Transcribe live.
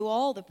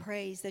all the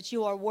praise that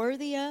you are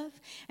worthy of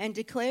and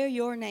declare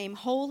your name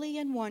holy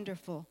and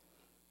wonderful.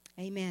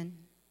 Amen.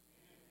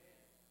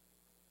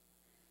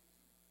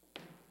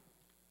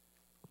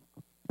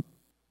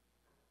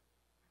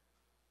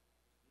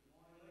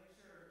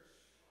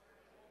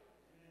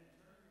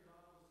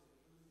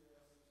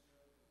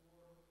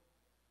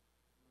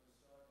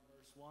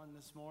 Verse 1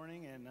 this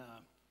morning, and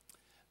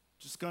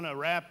just going to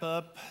wrap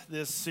up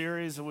this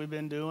series that we've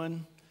been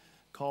doing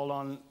called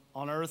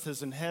On Earth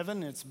as in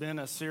Heaven. It's been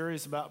a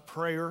series about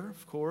prayer,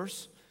 of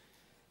course.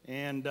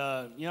 And,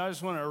 I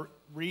just want to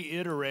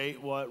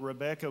reiterate what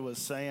Rebecca was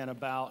saying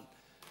about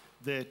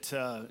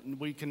that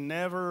we can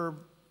never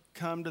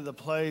come to the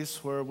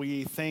place where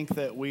we think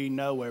that we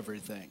know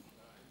everything.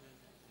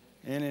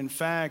 And in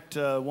fact,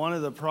 one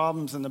of the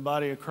problems in the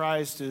body of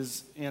Christ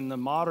is in the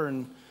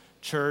modern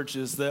church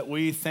is that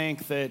we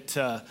think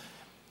that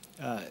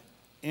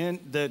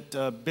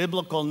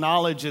biblical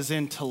knowledge is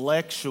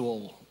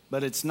intellectual,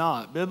 but it's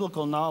not.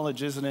 Biblical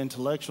knowledge isn't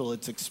intellectual,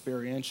 it's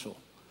experiential,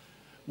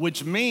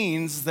 which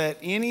means that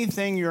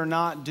anything you're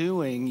not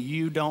doing,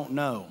 you don't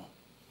know.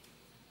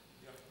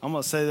 I'm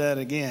going to say that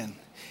again.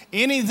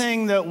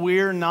 Anything that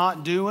we're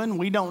not doing,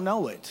 we don't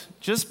know it.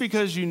 Just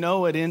because you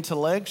know it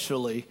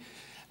intellectually,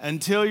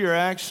 until you're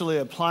actually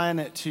applying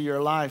it to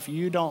your life,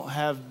 you don't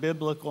have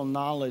biblical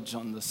knowledge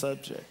on the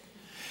subject.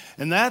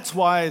 And that's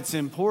why it's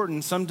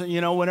important. Sometimes,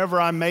 whenever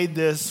I made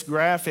this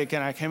graphic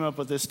and I came up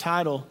with this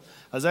title,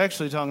 I was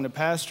actually talking to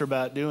Pastor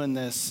about doing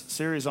this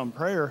series on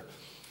prayer.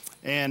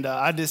 And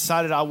I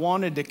decided I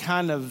wanted to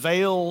kind of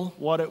veil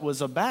what it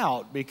was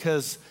about,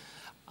 because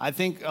I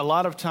think a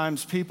lot of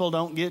times people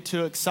don't get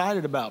too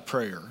excited about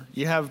prayer.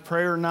 You have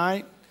prayer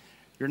night,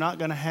 you're not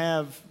going to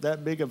have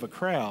that big of a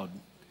crowd.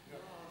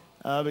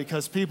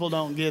 Because people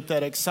don't get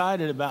that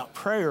excited about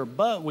prayer.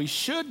 But we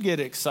should get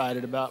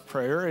excited about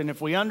prayer. And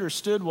if we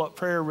understood what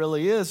prayer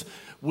really is,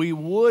 we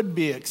would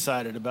be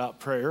excited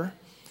about prayer.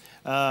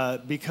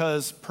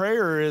 Because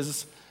prayer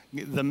is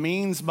the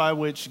means by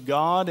which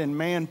God and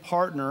man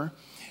partner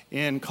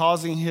in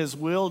causing his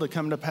will to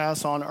come to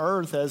pass on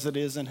earth as it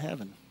is in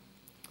heaven.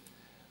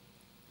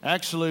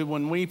 Actually,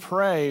 when we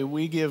pray,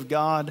 we give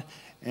God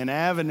an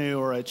avenue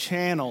or a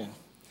channel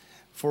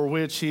for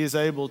which he is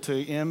able to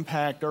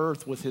impact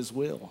earth with his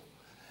will.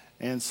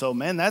 And so,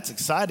 man, that's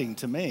exciting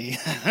to me.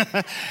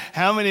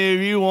 How many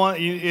of you want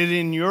it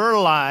in your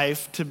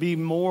life to be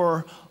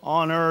more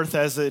on earth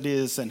as it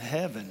is in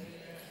heaven?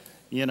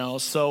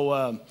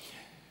 So,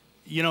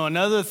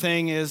 another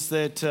thing is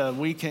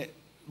that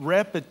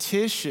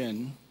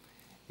repetition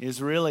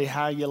is really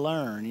how you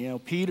learn.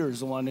 Peter's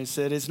the one who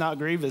said, it's not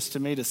grievous to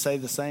me to say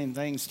the same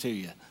things to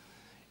you.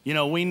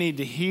 We need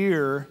to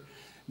hear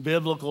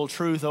biblical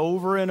truth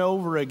over and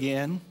over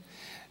again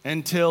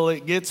until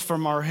it gets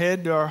from our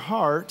head to our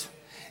heart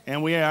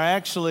and we are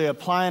actually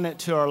applying it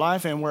to our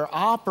life and we're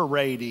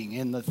operating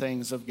in the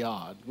things of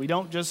God. We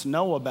don't just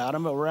know about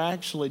them, but we're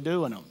actually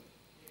doing them.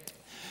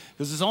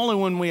 Because it's only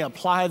when we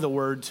apply the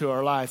word to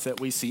our life that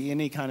we see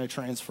any kind of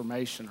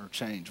transformation or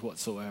change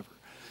whatsoever.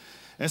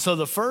 And so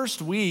the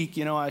first week,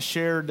 I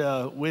shared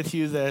with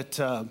you that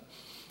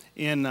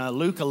in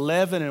Luke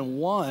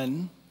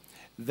 11:1,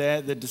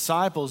 that the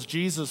disciples,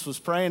 Jesus was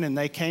praying, and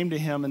they came to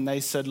him and they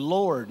said,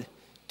 Lord,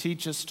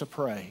 teach us to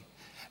pray.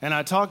 And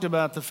I talked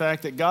about the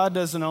fact that God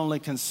doesn't only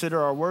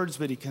consider our words,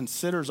 but he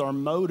considers our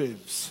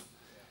motives.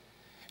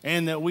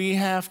 And that we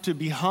have to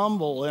be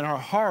humble in our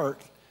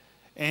heart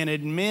and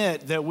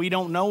admit that we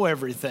don't know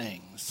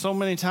everything. So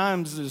many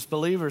times as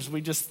believers,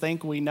 we just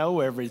think we know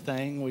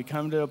everything. We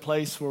come to a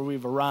place where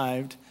we've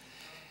arrived,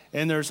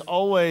 and there's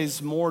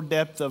always more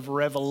depth of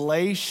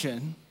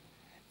revelation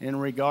in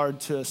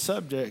regard to a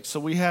subject. So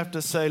we have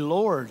to say,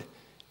 Lord,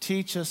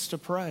 teach us to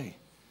pray.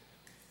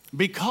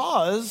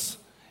 Because,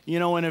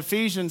 in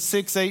Ephesians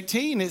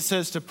 6:18, it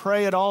says to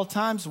pray at all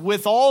times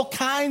with all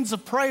kinds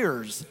of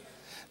prayers.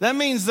 That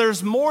means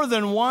there's more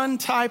than one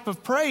type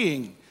of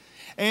praying.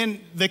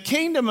 And the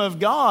kingdom of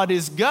God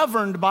is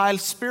governed by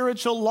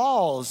spiritual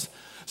laws.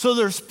 So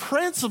there's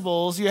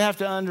principles you have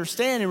to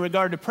understand in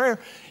regard to prayer.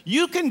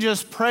 You can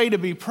just pray to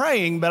be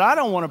praying, but I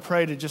don't want to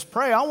pray to just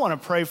pray. I want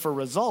to pray for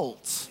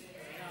results.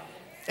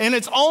 And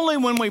it's only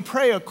when we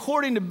pray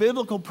according to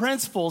biblical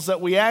principles that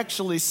we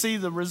actually see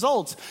the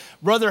results.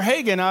 Brother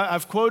Hagin,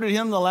 I've quoted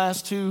him the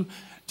last two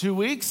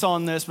weeks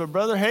on this, but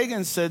Brother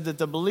Hagin said that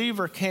the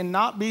believer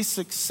cannot be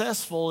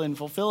successful in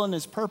fulfilling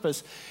his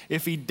purpose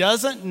if he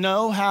doesn't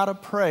know how to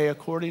pray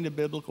according to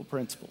biblical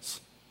principles.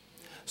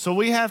 So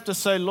we have to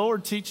say,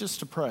 Lord, teach us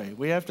to pray.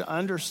 We have to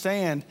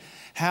understand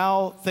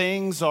how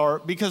things are,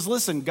 because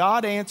listen,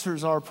 God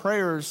answers our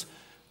prayers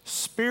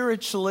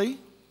spiritually.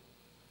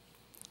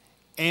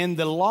 And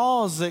the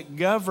laws that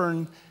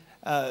govern,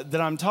 that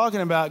I'm talking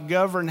about,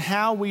 govern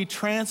how we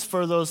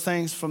transfer those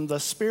things from the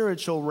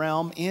spiritual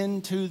realm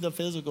into the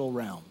physical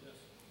realm.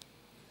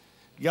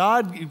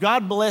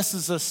 God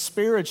blesses us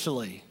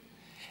spiritually.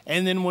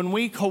 And then when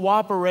we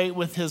cooperate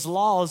with his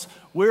laws,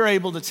 we're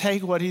able to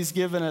take what he's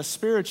given us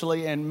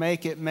spiritually and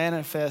make it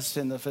manifest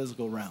in the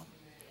physical realm.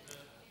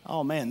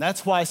 Oh man,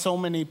 that's why so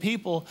many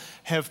people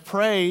have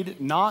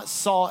prayed, not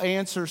saw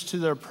answers to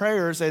their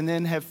prayers, and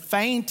then have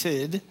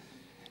fainted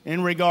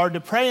in regard to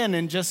praying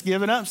and just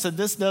given up, said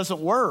this doesn't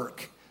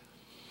work.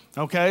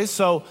 Okay,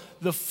 so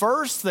the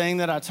first thing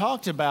that I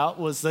talked about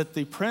was that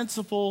the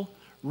principal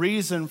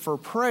reason for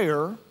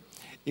prayer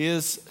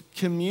is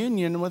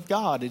communion with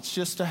God. It's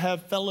just to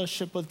have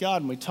fellowship with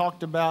God. And we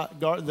talked about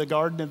the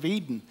Garden of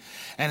Eden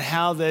and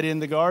how that in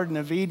the Garden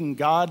of Eden,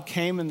 God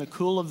came in the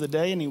cool of the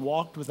day and he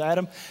walked with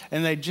Adam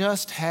and they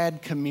just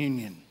had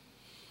communion.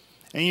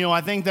 And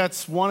I think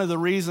that's one of the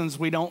reasons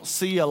we don't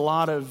see a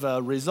lot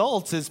of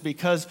results is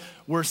because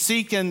we're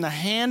seeking the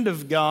hand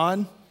of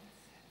God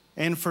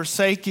and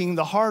forsaking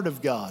the heart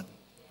of God.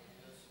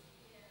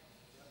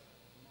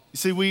 You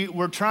see,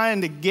 we're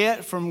trying to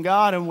get from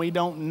God and we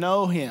don't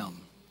know him.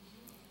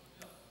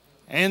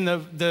 And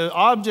the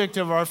object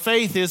of our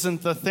faith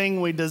isn't the thing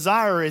we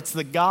desire, it's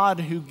the God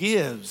who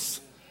gives.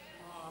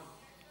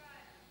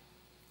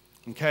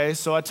 Okay,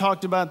 so I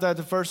talked about that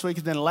the first week,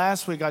 and then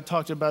last week I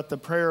talked about the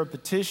prayer of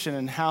petition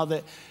and how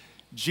that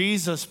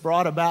Jesus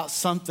brought about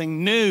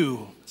something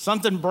new,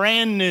 something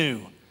brand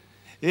new.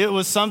 It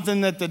was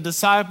something that the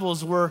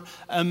disciples were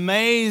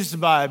amazed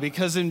by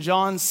because in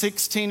John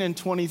 16 and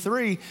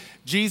 23,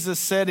 Jesus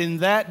said, "In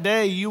that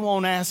day you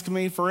won't ask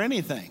me for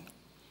anything."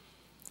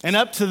 And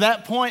up to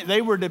that point,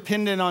 they were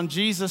dependent on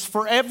Jesus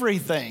for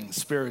everything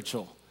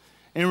spiritual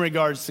in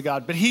regards to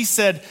God. But he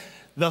said,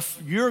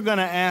 you're going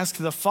to ask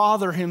the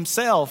Father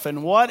himself,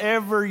 and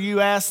whatever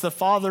you ask the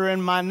Father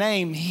in my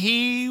name,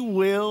 he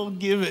will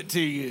give it to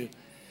you.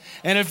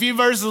 And a few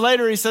verses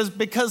later, he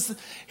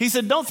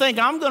said, don't think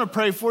I'm going to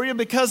pray for you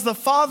because the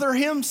Father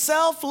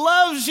himself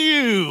loves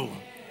you.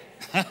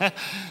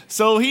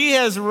 So he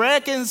has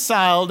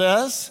reconciled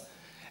us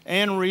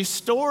and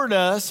restored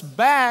us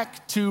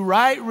back to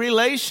right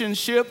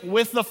relationship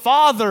with the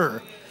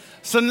Father.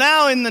 So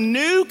now in the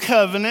new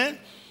covenant,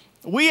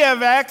 we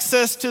have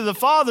access to the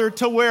Father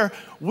to where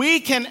we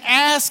can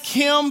ask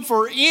him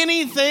for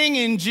anything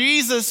in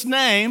Jesus'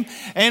 name.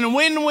 And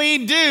when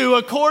we do,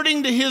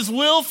 according to his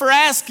will for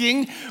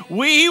asking,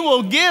 he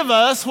will give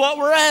us what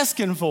we're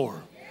asking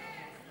for.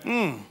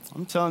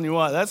 I'm telling you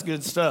what, that's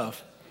good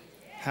stuff.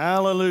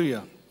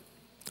 Hallelujah.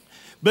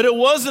 But it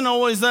wasn't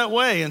always that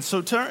way. And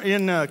so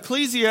in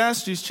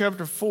Ecclesiastes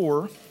chapter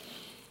 4,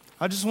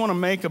 I just want to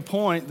make a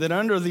point that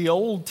under the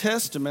Old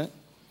Testament,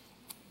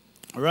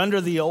 or under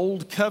the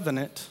Old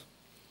Covenant,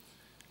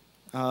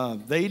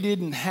 they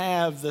didn't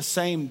have the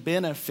same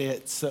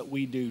benefits that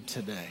we do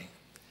today.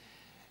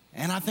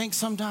 And I think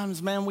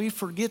sometimes, man, we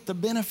forget the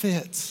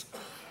benefits.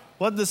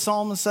 What did the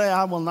psalmist say?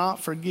 I will not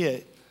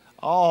forget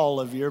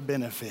all of your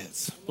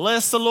benefits.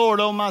 Bless the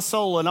Lord, O my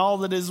soul, and all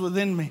that is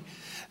within me.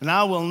 And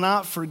I will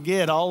not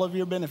forget all of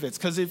your benefits.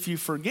 Because if you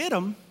forget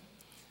them,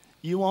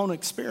 you won't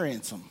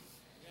experience them.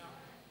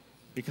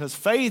 Because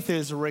faith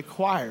is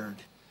required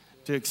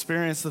to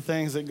experience the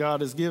things that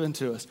God has given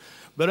to us.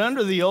 But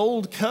under the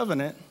Old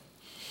Covenant,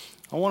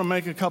 I want to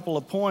make a couple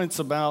of points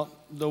about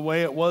the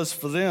way it was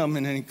for them.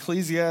 And in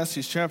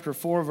Ecclesiastes chapter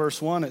 4,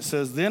 verse 1, it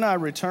says, "Then I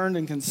returned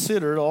and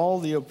considered all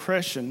the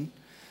oppression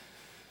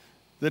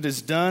that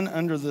is done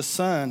under the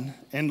sun,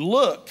 and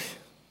look,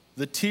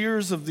 the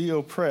tears of the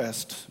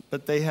oppressed,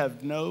 but they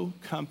have no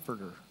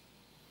comforter.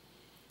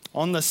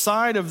 On the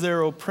side of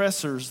their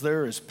oppressors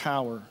there is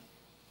power,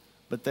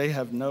 but they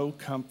have no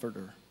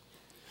comforter."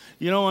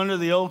 Under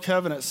the Old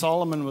Covenant,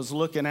 Solomon was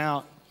looking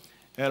out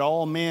at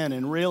all men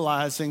and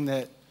realizing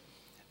that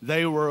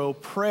they were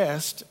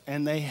oppressed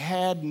and they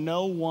had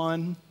no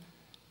one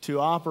to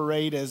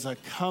operate as a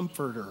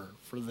comforter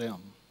for them.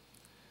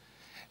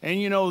 And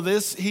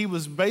he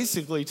was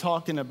basically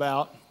talking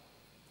about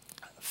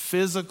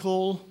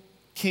physical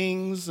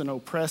kings and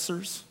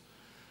oppressors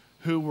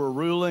who were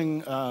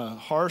ruling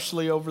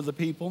harshly over the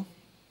people.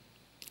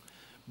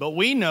 But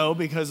we know,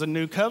 because of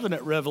New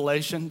Covenant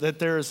revelation, that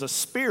there is a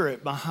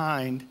spirit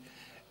behind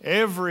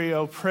every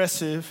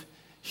oppressive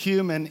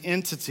human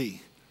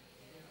entity.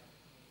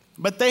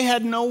 But they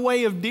had no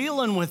way of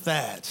dealing with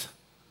that,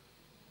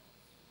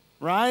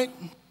 right?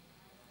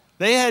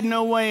 They had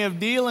no way of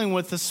dealing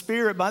with the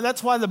spirit.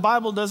 That's why the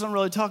Bible doesn't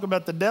really talk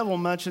about the devil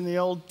much in the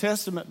Old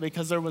Testament,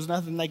 because there was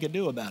nothing they could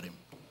do about him.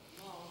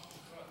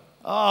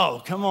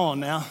 Oh, come on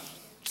now.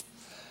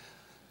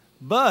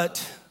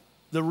 But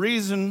the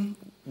reason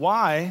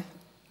why,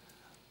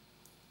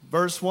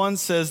 verse 1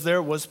 says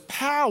there was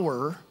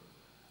power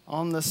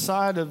on the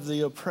side of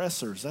the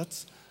oppressors.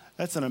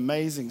 That's an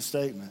amazing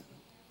statement.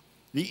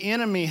 The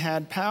enemy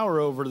had power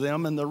over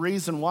them, and the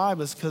reason why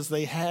was because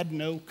they had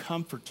no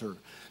comforter.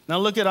 Now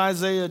look at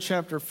Isaiah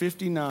chapter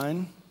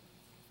 59.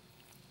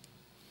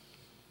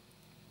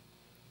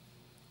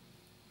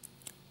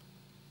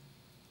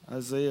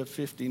 Isaiah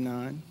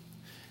 59.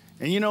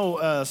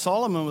 And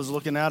Solomon was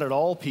looking out at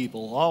all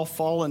people, all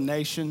fallen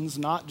nations,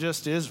 not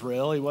just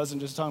Israel. He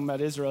wasn't just talking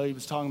about Israel. He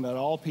was talking about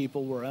all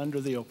people were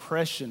under the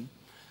oppression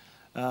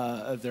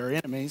of their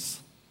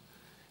enemies.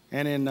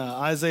 And in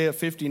Isaiah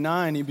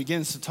 59, he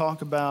begins to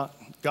talk about,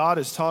 God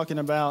is talking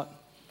about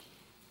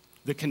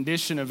the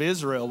condition of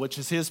Israel, which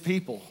is his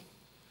people.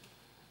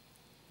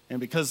 And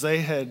because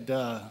they had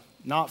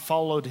not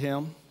followed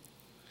him,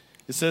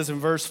 it says in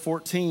verse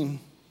 14,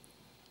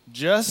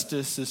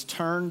 justice is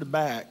turned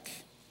back.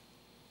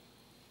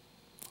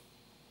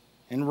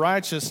 In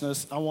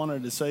righteousness, I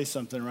wanted to say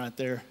something right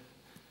there.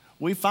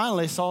 We've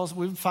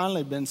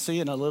finally been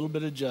seeing a little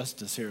bit of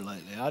justice here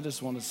lately. I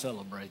just want to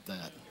celebrate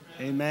that.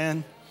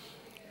 Amen.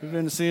 We've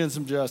been seeing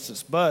some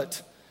justice.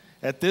 But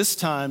at this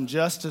time,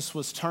 justice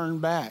was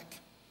turned back.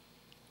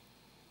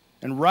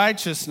 And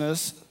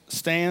righteousness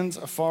stands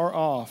afar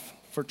off.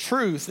 For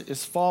truth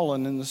is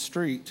fallen in the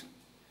street,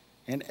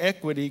 and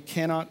equity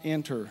cannot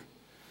enter.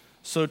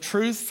 So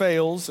truth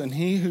fails, and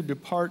he who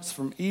departs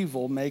from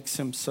evil makes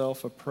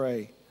himself a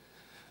prey.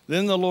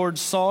 Then the Lord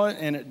saw it,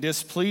 and it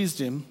displeased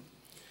him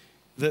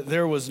that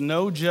there was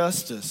no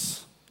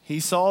justice. He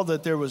saw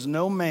that there was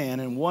no man,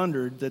 and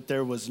wondered that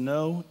there was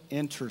no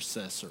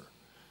intercessor.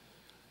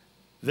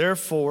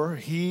 Therefore,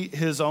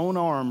 his own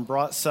arm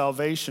brought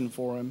salvation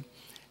for him,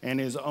 and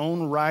his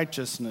own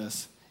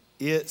righteousness,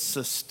 it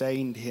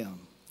sustained him.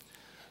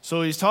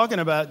 So he's talking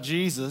about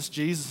Jesus.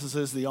 Jesus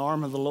is the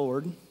arm of the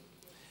Lord.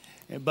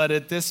 But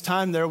at this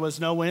time, there was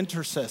no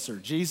intercessor.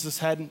 Jesus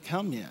hadn't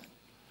come yet.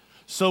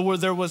 So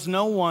there was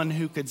no one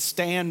who could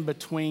stand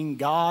between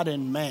God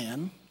and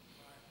man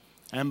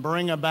and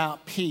bring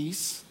about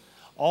peace.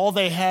 All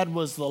they had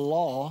was the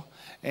law.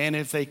 And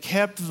if they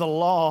kept the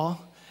law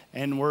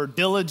and were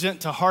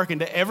diligent to hearken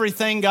to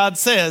everything God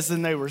says,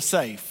 then they were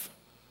safe.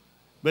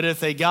 But if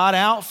they got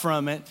out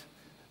from it,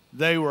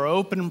 they were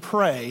open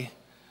prey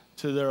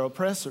to their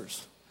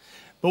oppressors.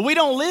 But we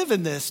don't live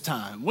in this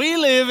time. We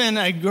live in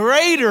a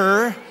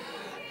greater,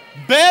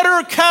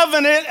 better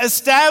covenant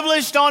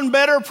established on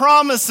better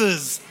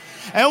promises.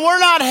 And we're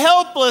not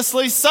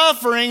helplessly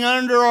suffering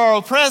under our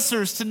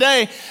oppressors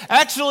today.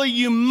 Actually,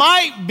 you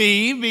might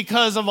be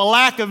because of a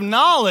lack of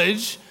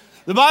knowledge.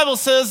 The Bible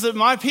says that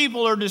my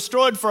people are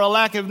destroyed for a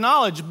lack of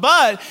knowledge.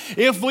 But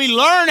if we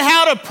learn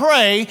how to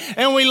pray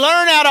and we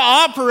learn how to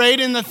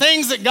operate in the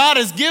things that God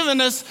has given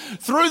us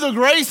through the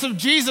grace of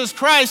Jesus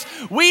Christ,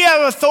 we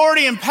have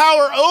authority and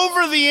power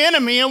over the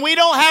enemy, and we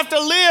don't have to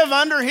live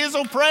under his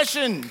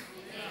oppression.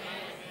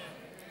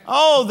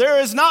 Oh, there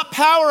is not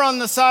power on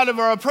the side of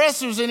our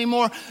oppressors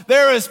anymore.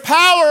 There is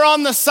power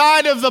on the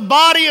side of the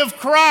body of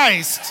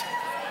Christ.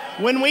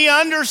 When we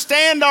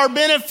understand our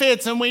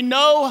benefits and we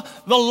know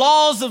the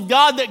laws of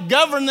God that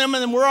govern them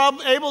and we're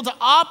able to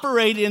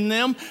operate in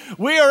them,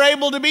 we are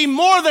able to be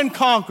more than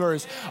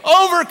conquerors,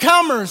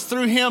 overcomers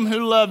through him who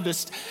loved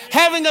us,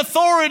 having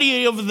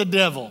authority over the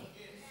devil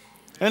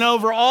and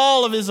over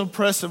all of his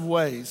oppressive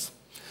ways.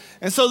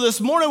 And so this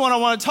morning what I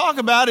want to talk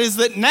about is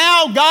that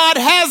now God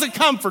has a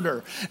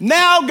comforter.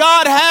 Now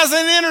God has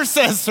an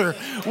intercessor.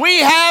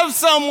 We have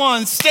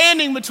someone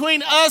standing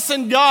between us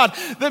and God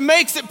that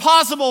makes it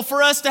possible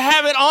for us to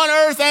have it on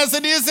earth as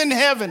it is in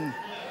heaven.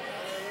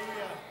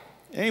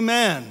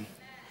 Amen.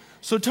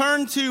 So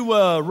turn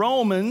to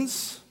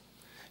Romans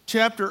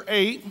chapter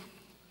 8.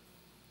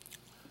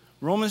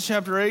 Romans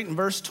chapter 8 and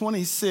verse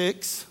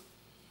 26.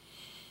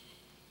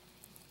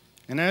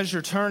 And as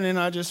you're turning,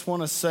 I just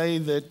want to say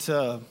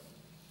that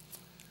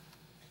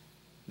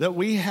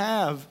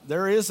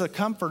there is a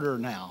comforter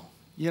now.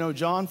 You know,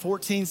 John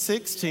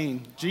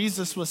 14:16,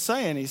 Jesus was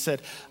saying, he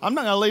said, I'm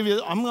not going to leave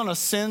you, I'm going to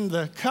send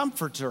the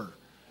comforter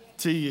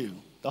to you,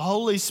 the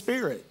Holy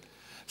Spirit.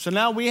 So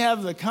now we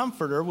have the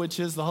comforter, which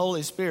is the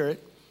Holy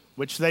Spirit,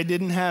 which they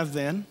didn't have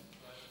then.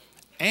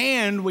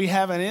 And we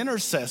have an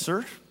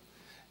intercessor.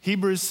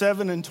 Hebrews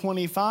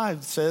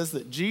 7:25 says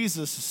that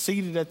Jesus is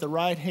seated at the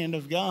right hand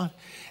of God,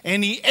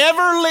 and he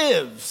ever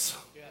lives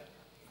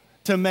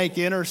to make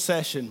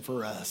intercession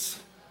for us.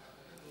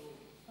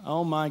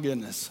 Oh my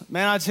goodness.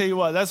 Man, I tell you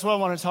what, that's what I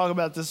want to talk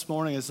about this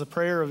morning is the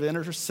prayer of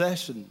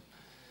intercession.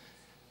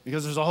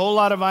 Because there's a whole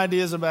lot of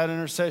ideas about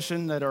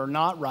intercession that are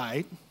not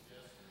right.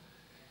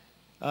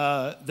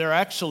 They're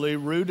actually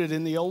rooted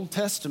in the Old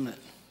Testament.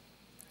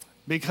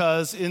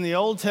 Because in the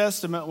Old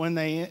Testament,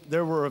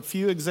 there were a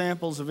few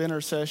examples of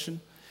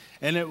intercession,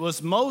 and it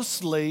was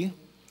mostly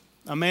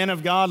a man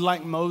of God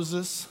like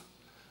Moses,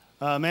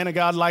 a man of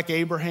God like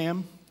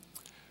Abraham,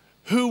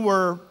 who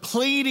were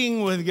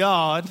pleading with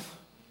God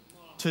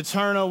to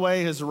turn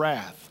away his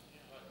wrath.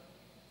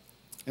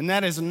 And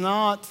that is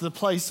not the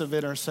place of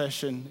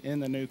intercession in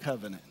the new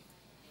covenant.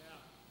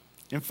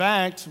 In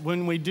fact,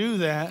 when we do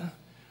that,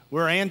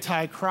 we're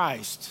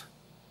anti-Christ.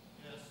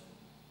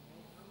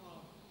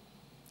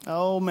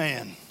 Oh,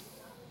 man.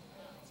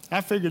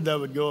 I figured that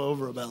would go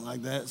over about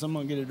like that. So I'm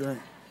going to get a drink.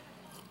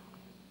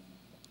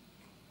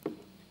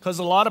 Because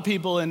a lot of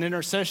people in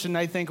intercession,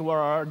 they think well,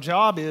 our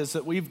job is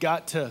that we've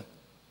got to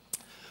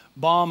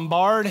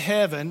bombard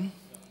heaven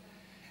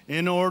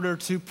in order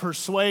to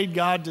persuade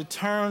God to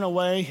turn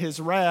away his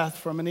wrath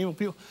from an evil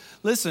people.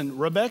 Listen,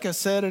 Rebecca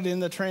said it in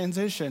the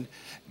transition.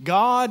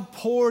 God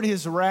poured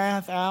his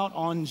wrath out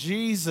on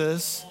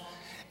Jesus,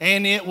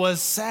 and it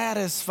was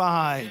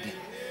satisfied.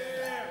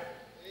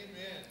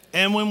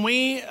 And when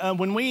we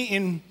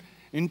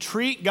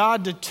entreat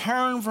God to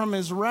turn from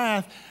his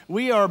wrath,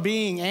 we are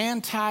being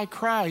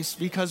anti-Christ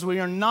because we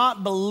are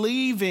not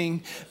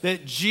believing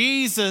that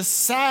Jesus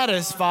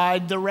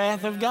satisfied the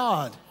wrath of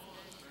God.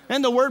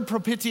 And the word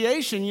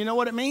propitiation, you know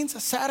what it means? A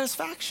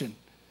satisfaction.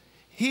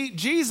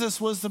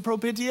 Jesus was the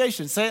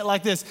propitiation. Say it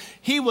like this.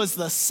 He was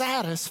the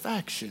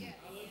satisfaction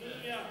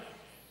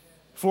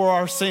for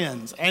our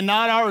sins. And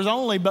not ours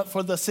only, but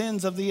for the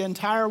sins of the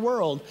entire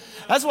world.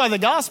 That's why the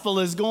gospel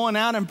is going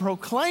out and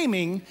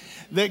proclaiming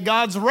that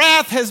God's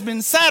wrath has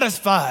been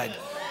satisfied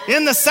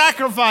in the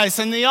sacrifice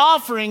and the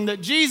offering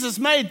that Jesus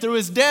made through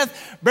his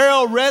death,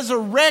 burial,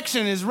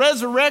 resurrection. His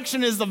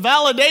resurrection is the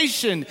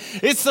validation.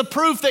 It's the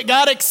proof that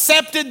God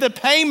accepted the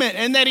payment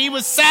and that he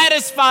was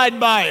satisfied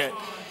by it.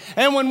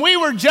 And when we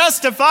were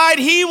justified,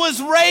 he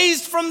was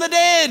raised from the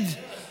dead.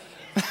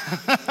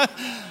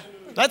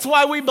 That's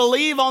why we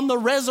believe on the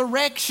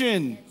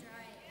resurrection.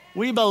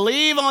 We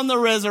believe on the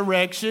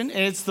resurrection, and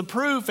it's the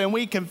proof, and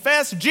we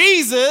confess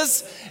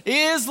Jesus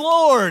is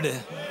Lord.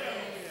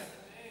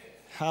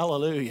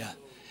 Hallelujah.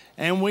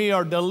 And we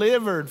are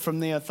delivered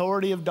from the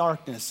authority of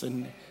darkness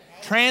and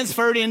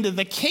transferred into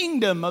the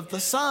kingdom of the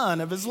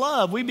Son of his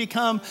love. We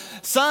become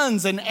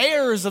sons and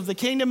heirs of the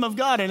kingdom of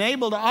God and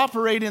able to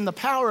operate in the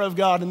power of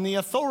God and the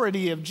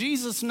authority of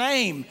Jesus'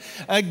 name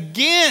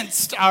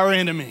against our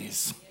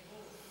enemies.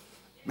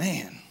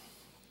 Man,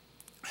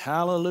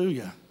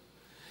 hallelujah.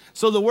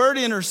 So the word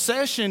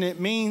intercession, it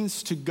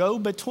means to go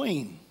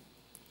between.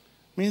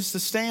 It means to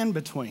stand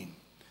between.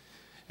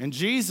 And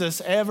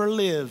Jesus ever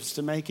lives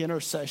to make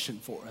intercession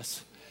for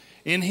us.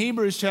 In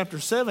Hebrews chapter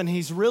 7,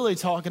 he's really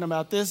talking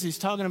about this. He's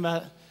talking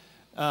about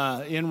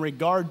in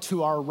regard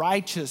to our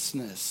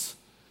righteousness.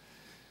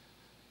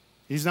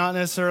 He's not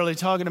necessarily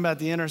talking about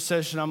the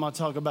intercession I'm going to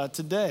talk about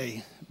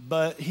today,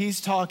 but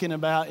he's talking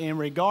about in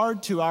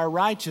regard to our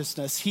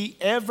righteousness, he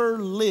ever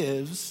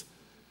lives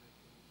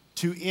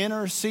to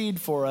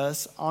intercede for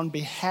us on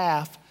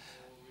behalf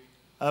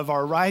of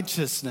our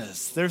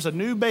righteousness. There's a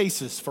new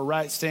basis for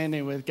right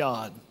standing with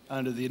God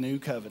under the new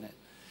covenant,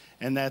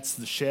 and that's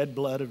the shed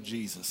blood of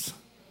Jesus.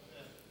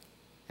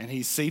 And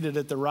he's seated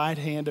at the right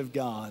hand of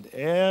God,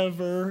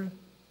 ever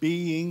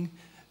being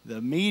the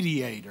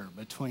mediator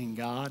between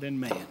God and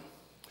man.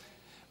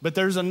 But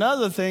there's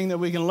another thing that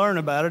we can learn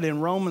about it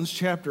in Romans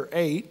chapter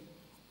 8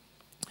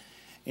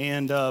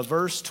 and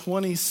verse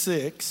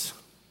 26.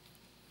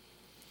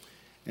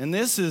 And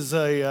this is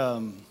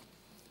a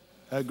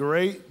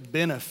great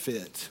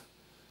benefit.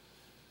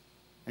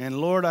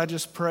 And Lord, I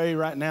just pray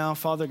right now,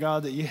 Father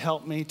God, that you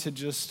help me to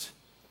just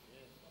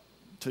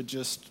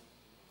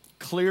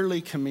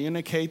clearly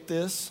communicate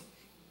this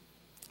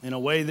in a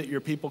way that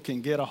your people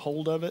can get a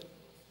hold of it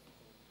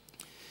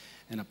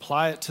and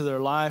apply it to their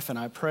life. And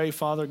I pray,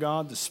 Father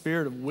God, the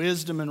spirit of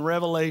wisdom and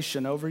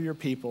revelation over your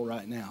people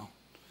right now.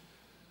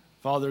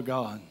 Father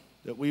God,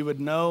 that we would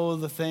know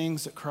the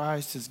things that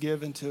Christ has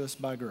given to us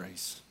by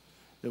grace,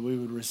 that we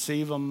would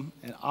receive them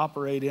and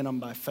operate in them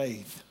by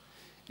faith.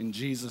 In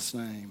Jesus'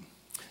 name,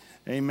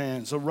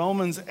 amen. So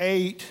Romans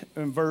 8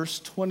 and verse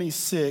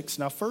 26.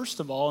 Now, first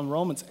of all, in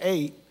Romans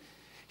 8,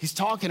 he's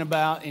talking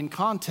about, in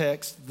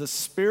context, the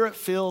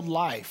spirit-filled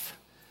life,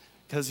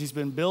 because he's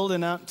been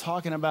building up,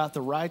 talking about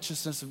the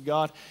righteousness of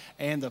God.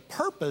 And the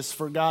purpose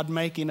for God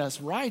making us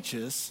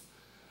righteous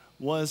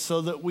was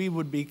so that we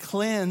would be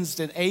cleansed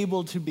and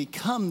able to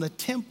become the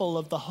temple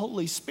of the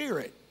Holy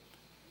Spirit.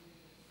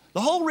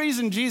 The whole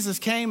reason Jesus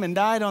came and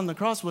died on the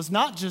cross was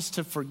not just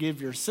to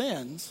forgive your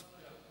sins.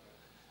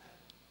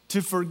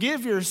 To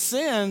forgive your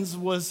sins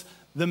was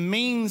the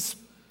means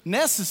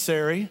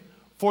necessary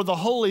for the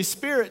Holy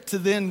Spirit to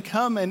then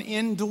come and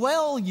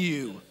indwell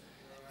you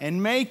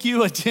and make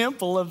you a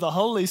temple of the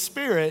Holy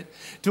Spirit,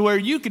 to where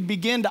you could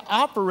begin to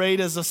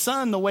operate as a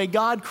son the way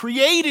God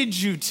created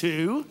you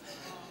to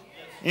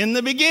in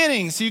the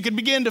beginning. So you could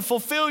begin to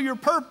fulfill your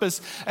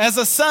purpose as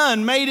a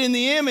son made in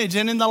the image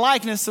and in the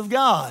likeness of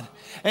God,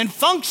 and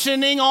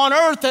functioning on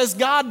earth as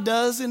God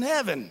does in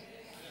heaven.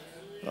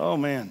 Oh,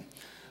 man.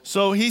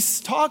 So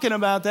he's talking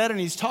about that, and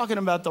he's talking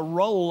about the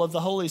role of the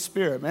Holy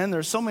Spirit. Man,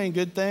 there's so many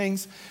good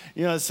things.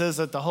 You know, it says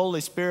that the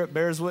Holy Spirit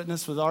bears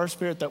witness with our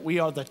spirit that we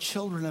are the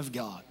children of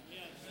God.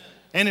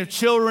 And if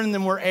children,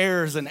 then we're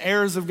heirs, and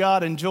heirs of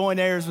God, and joint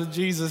heirs with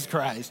Jesus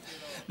Christ.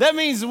 That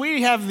means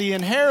we have the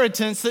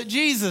inheritance that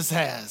Jesus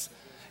has.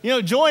 You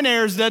know, joint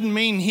heirs doesn't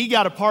mean he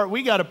got a part,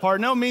 we got a part.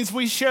 No, it means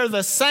we share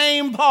the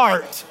same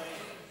part.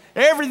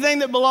 Everything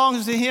that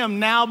belongs to him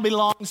now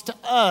belongs to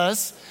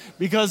us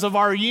because of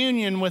our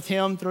union with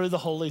him through the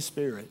Holy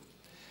Spirit.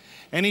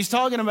 And he's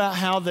talking about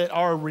how that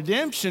our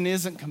redemption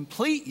isn't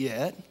complete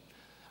yet.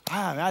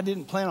 I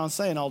didn't plan on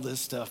saying all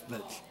this stuff,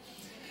 but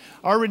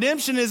our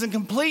redemption isn't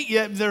complete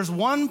yet. There's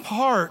one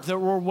part that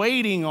we're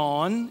waiting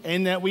on,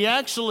 and that we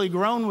actually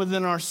groan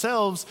within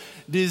ourselves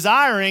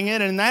desiring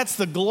it, and that's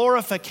the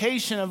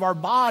glorification of our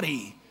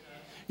body.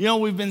 You know,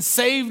 we've been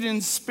saved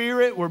in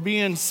spirit. We're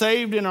being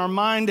saved in our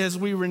mind as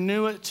we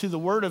renew it to the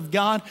Word of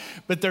God.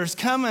 But there's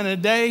coming a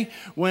day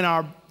when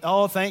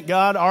thank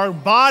God, our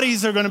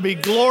bodies are going to be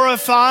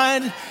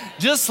glorified,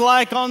 just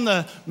like on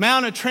the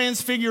Mount of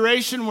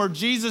Transfiguration where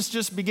Jesus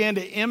just began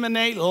to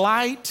emanate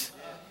light.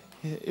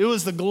 It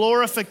was the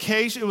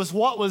glorification. It was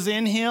what was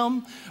in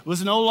him. It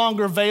was no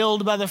longer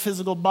veiled by the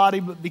physical body,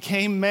 but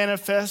became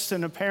manifest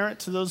and apparent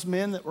to those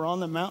men that were on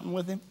the mountain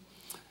with him.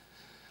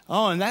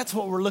 Oh, and that's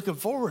what we're looking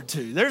forward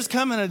to. There's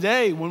coming a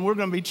day when we're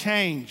going to be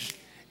changed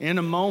in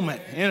a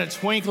moment, in a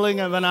twinkling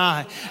of an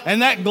eye.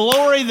 And that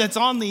glory that's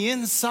on the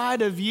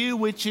inside of you,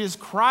 which is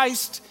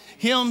Christ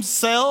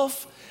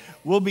himself,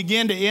 will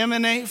begin to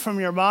emanate from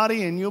your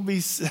body, and you'll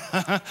be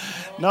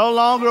no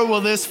longer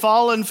will this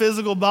fallen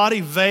physical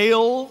body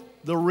veil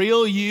the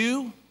real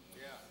you.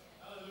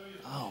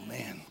 Oh,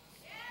 man.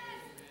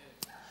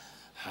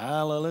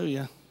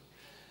 Hallelujah.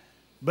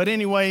 But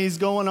anyway, he's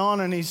going on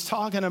and he's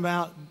talking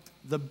about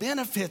the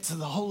benefits of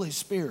the Holy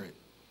Spirit.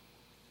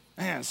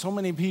 Man, so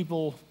many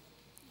people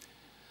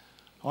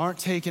aren't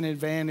taking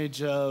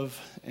advantage of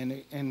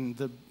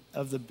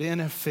the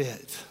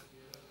benefit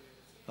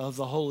of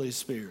the Holy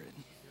Spirit.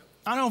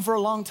 I know for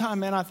a long time,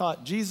 man, I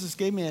thought Jesus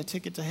gave me a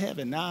ticket to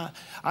heaven. Now,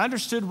 I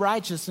understood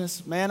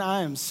righteousness. Man,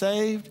 I am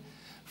saved,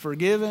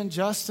 forgiven,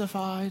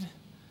 justified.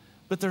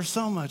 But there's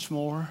so much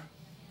more.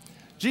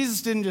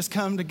 Jesus didn't just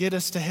come to get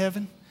us to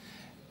heaven.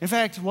 In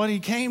fact, what he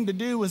came to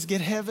do was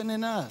get heaven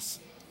in us.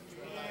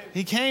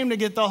 He came to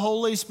get the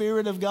Holy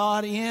Spirit of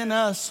God in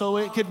us so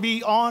it could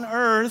be on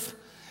earth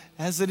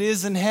as it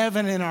is in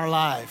heaven in our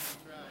life.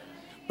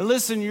 But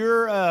listen,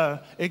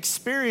 your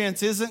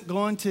experience isn't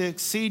going to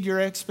exceed your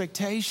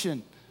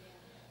expectation.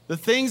 The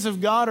things of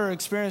God are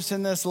experienced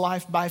in this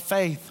life by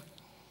faith.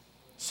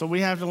 So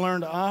we have to learn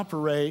to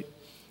operate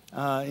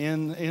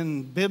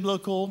in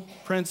biblical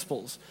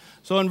principles.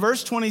 So in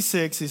verse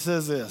 26, he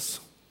says this: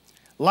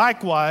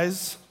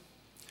 likewise,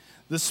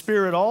 the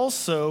Spirit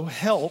also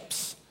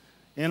helps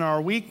in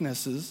our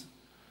weaknesses,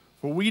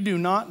 for we do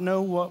not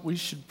know what we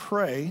should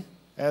pray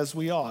as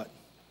we ought.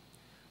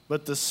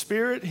 But the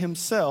Spirit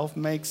himself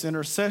makes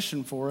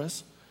intercession for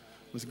us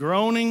with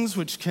groanings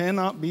which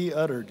cannot be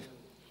uttered.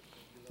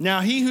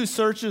 Now he who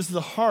searches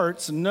the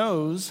hearts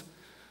knows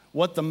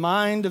what the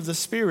mind of the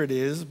Spirit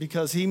is,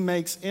 because he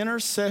makes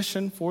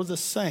intercession for the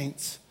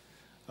saints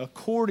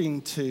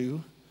according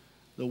to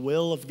the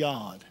will of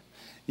God.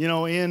 You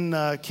know, in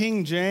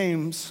King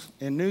James,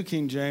 in New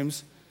King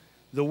James,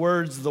 the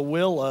words "the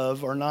will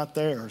of" are not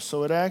there.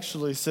 So it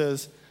actually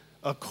says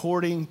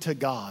according to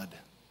God.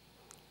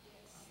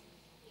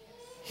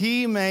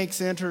 He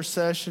makes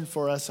intercession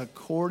for us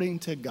according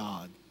to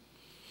God.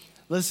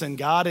 Listen,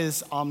 God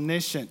is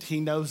omniscient.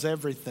 He knows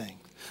everything.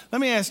 Let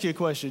me ask you a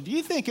question. Do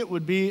you think it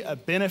would be a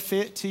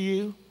benefit to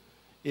you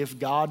if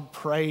God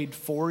prayed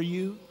for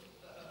you?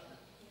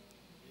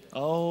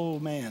 Oh,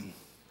 man.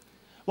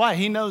 Why?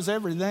 He knows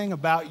everything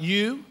about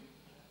you,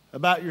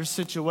 about your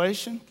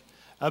situation,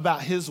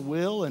 about his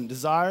will and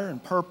desire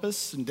and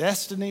purpose and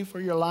destiny for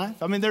your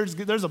life. I mean,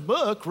 there's a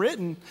book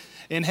written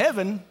in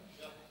heaven.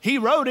 He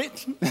wrote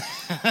it.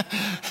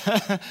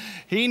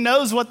 He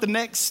knows what the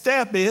next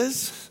step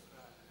is.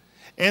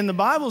 And the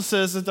Bible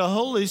says that the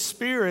Holy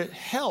Spirit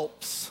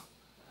helps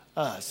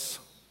us.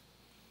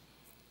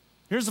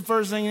 Here's the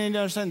first thing you need to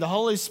understand. The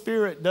Holy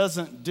Spirit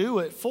doesn't do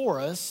it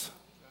for us.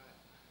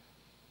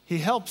 He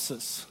helps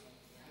us.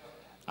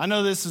 I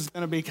know this is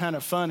going to be kind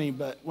of funny,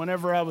 but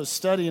whenever I was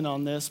studying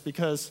on this,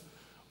 because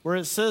where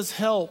it says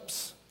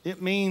helps,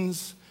 it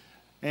means,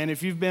 and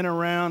if you've been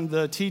around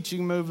the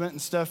teaching movement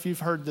and stuff,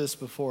 you've heard this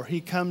before.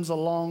 He comes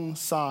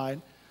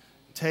alongside,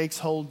 takes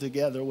hold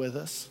together with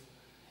us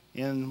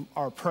in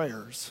our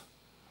prayers,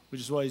 which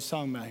is what he's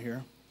talking about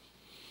here.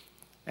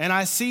 And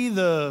I see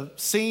the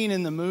scene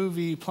in the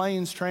movie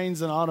Planes,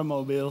 Trains, and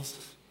Automobiles.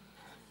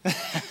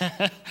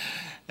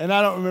 And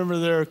I don't remember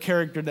their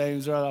character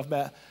names right off the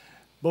bat.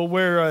 But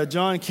where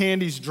John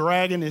Candy's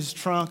dragging his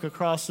trunk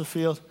across the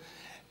field,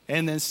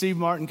 and then Steve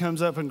Martin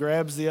comes up and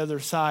grabs the other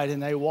side,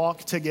 and they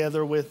walk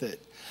together with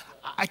it.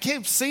 I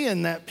kept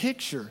seeing that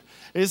picture.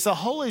 It's the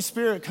Holy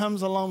Spirit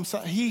comes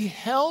alongside. He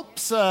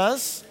helps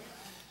us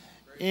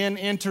in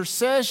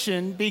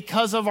intercession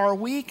because of our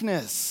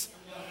weakness.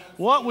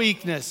 What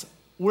weakness?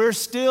 We're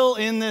still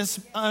in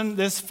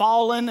this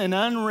fallen and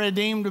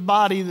unredeemed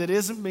body that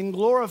isn't been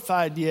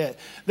glorified yet.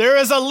 There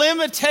is a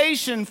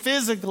limitation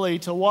physically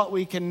to what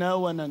we can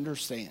know and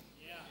understand.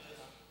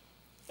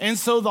 And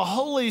so the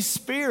Holy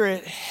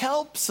Spirit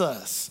helps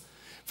us.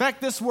 In fact,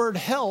 this word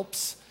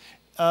helps,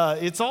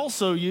 it's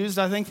also used,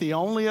 I think the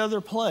only other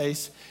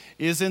place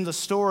is in the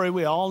story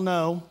we all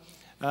know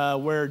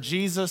where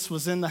Jesus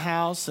was in the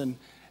house and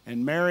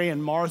Mary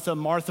and Martha.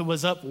 Martha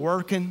was up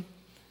working.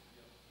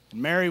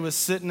 And Mary was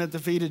sitting at the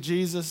feet of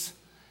Jesus.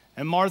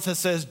 And Martha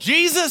says,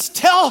 "Jesus,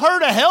 tell her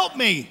to help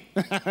me."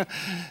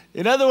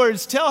 In other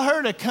words, tell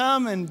her to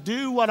come and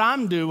do what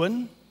I'm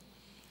doing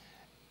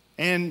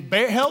and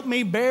help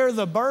me bear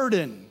the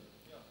burden.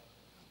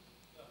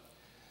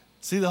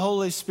 See, the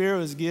Holy Spirit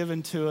was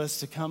given to us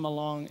to come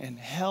along and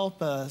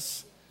help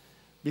us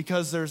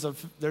because there's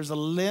a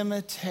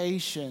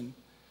limitation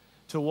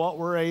to what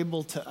we're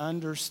able to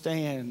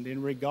understand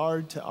in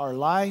regard to our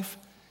life,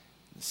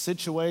 the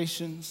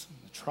situations,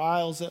 the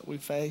trials that we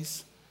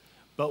face.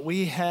 But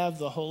we have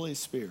the Holy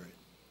Spirit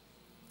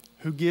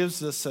who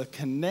gives us a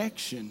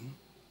connection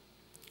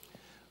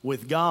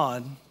with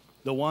God,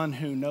 the one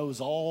who knows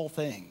all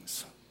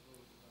things.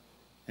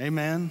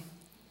 Amen.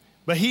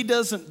 But he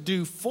doesn't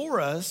do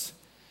for us,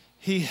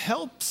 he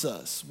helps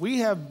us. We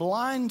have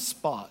blind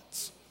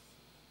spots,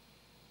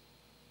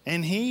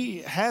 and he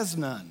has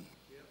none.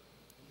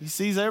 He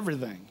sees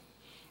everything,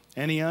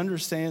 and he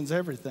understands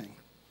everything.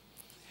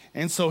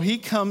 And so he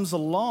comes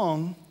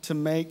along to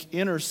make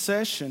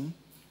intercession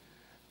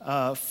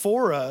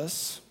for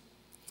us.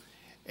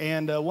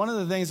 And one of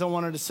the things I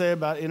wanted to say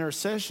about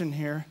intercession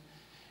here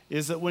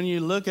is that when you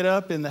look it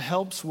up in the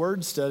Helps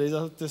Word Study, I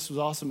thought this was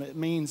awesome. It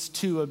means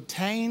to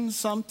obtain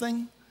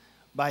something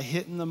by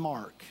hitting the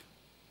mark.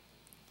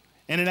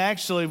 And it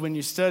actually, when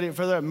you study it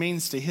further, it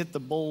means to hit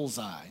the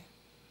bullseye.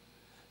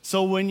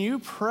 So when you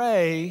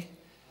pray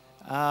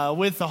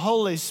with the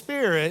Holy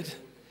Spirit,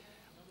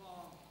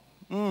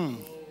 how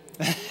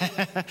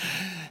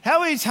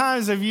many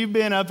times have you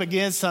been up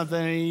against something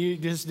and you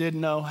just didn't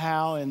know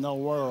how in the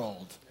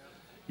world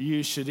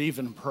you should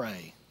even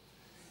pray?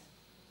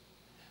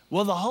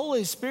 Well, the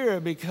Holy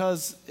Spirit,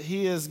 because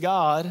he is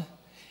God,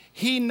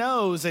 he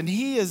knows and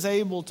he is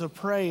able to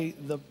pray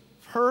the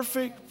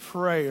perfect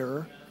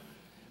prayer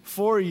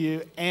for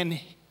you, and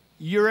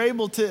you're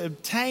able to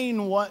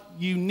obtain what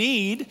you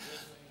need.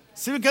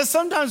 See, because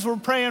sometimes we're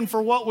praying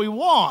for what we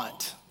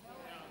want,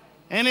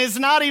 and it's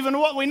not even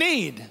what we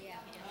need.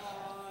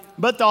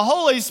 But the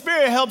Holy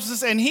Spirit helps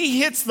us, and he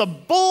hits the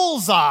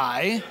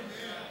bullseye,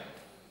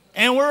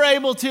 and we're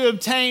able to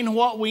obtain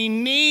what we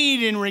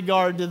need in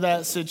regard to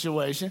that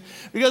situation.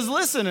 Because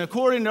listen,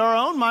 according to our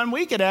own mind,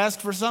 we could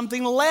ask for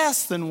something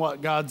less than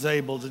what God's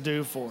able to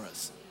do for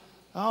us.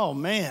 Oh,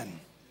 man.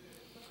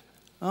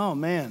 Oh,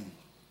 man.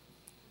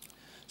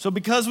 So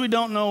because we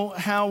don't know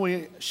how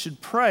we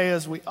should pray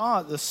as we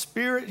ought, the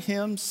Spirit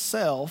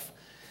himself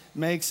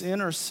makes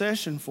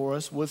intercession for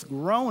us with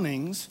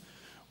groanings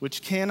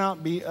which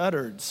cannot be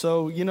uttered.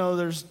 So,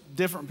 there's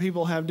different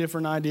people have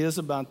different ideas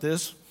about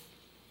this.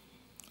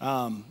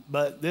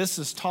 But this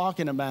is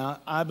talking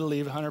about, I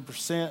believe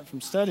 100% from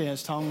studying,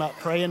 it's talking about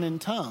praying in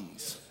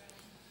tongues.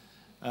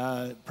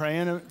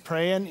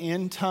 Praying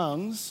in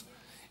tongues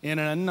in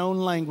unknown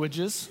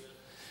languages.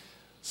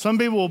 Some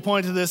people will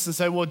point to this and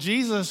say, well,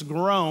 Jesus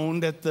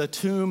groaned at the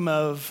tomb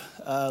of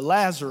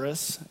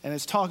Lazarus, and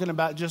it's talking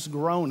about just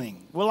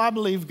groaning. Well, I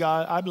believe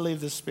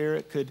the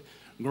Spirit could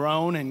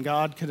groan and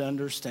God could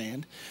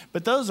understand.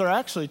 But those are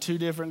actually two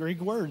different Greek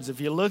words.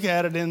 If you look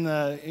at it in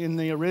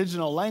the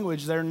original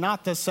language, they're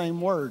not the same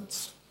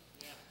words.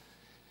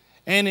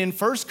 And in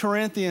 1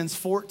 Corinthians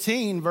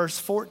 14, verse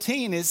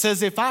 14, it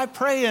says, if I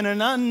pray in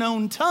an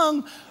unknown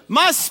tongue,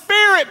 my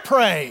spirit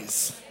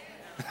prays.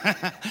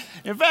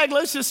 In fact,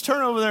 let's just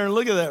turn over there and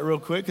look at that real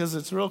quick because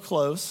it's real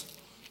close.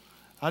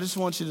 I just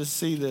want you to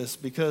see this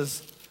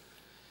because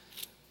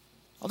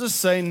I'll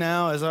just say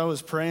now, as I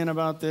was praying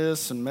about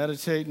this and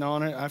meditating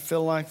on it, I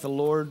feel like the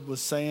Lord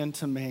was saying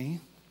to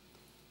me,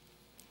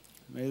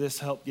 may this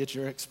help get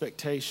your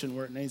expectation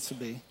where it needs to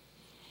be,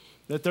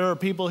 that there are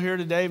people here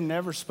today who've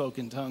never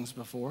spoken tongues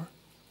before.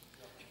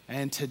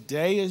 And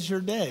today is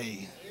your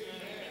day.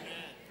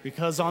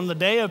 Because on the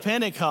day of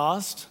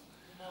Pentecost,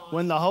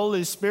 when the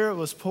Holy Spirit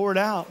was poured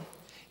out,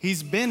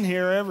 he's been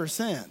here ever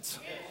since.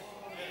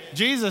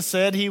 Jesus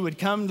said he would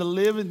come to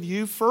live with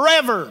you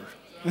forever.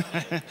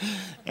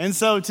 And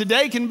so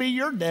today can be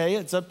your day.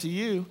 It's up to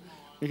you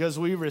because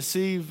we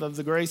receive of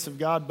the grace of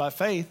God by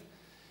faith.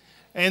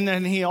 And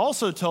then he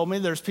also told me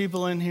there's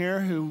people in here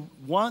who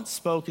once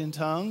spoke in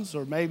tongues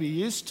or maybe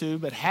used to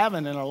but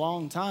haven't in a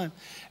long time.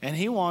 And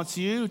he wants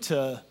you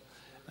to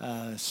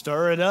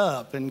stir it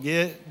up and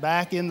get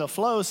back in the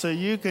flow so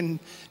you can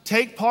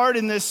take part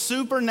in this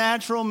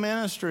supernatural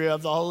ministry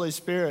of the Holy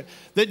Spirit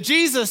that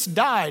Jesus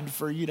died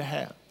for you to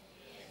have,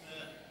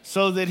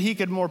 so that he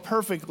could more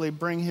perfectly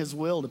bring his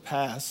will to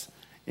pass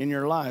in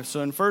your life.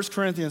 So in 1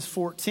 Corinthians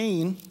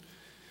 14,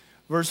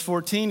 verse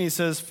 14, he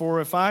says,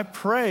 for if I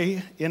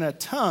pray in a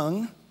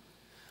tongue,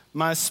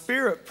 my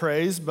spirit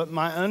prays, but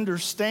my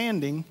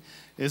understanding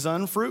is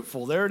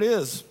unfruitful. There it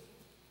is.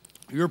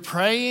 You're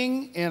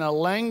praying in a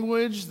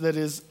language that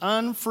is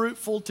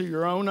unfruitful to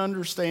your own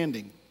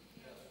understanding.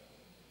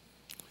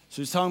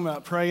 So he's talking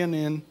about praying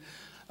in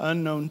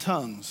unknown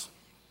tongues.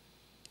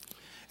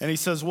 And he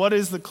says, what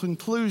is the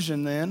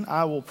conclusion then?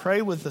 I will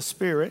pray with the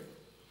Spirit,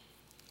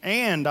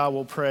 and I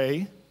will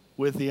pray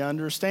with the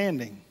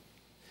understanding.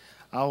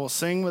 I will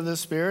sing with the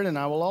Spirit, and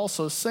I will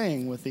also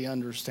sing with the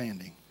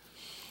understanding.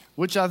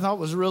 Which I thought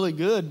was really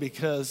good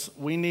because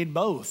we need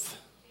both.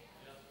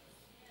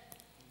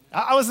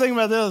 I was thinking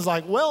about this, I was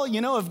like, well,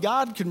 if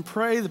God can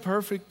pray the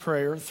perfect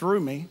prayer through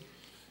me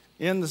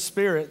in the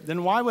Spirit,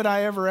 then why would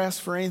I ever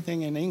ask for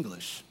anything in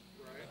English?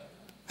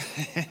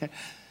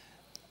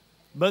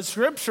 But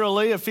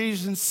scripturally,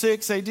 Ephesians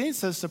 6:18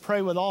 says to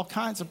pray with all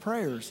kinds of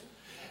prayers.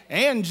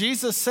 And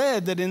Jesus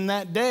said that in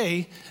that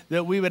day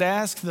that we would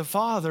ask the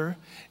Father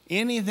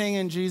anything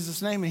in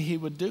Jesus' name and he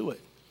would do it.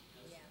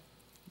 Yeah.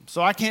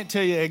 So I can't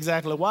tell you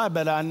exactly why,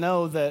 but I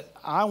know that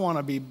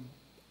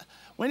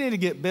we need to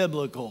get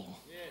biblical.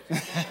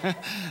 Yeah.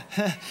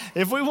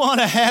 If we want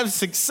to have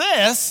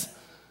success,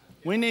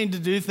 we need to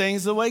do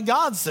things the way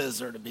God says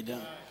they're to be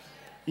done.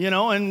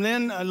 And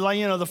then,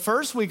 the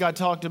first week I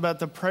talked about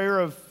the prayer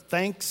of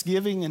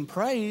thanksgiving and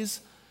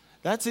praise.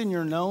 That's in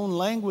your known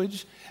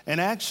language. And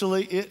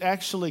it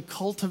actually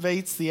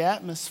cultivates the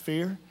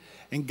atmosphere.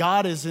 And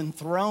God is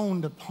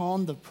enthroned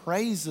upon the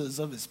praises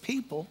of his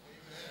people.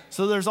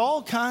 So there's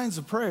all kinds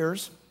of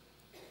prayers.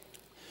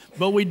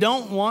 But we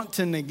don't want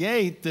to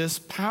negate this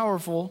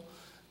powerful,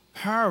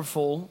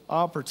 powerful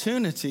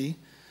opportunity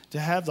to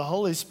have the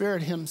Holy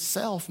Spirit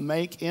himself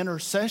make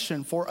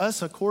intercession for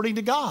us according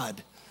to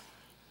God.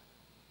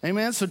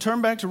 Amen. So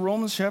turn back to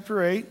Romans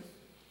chapter 8.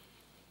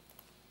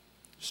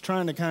 Just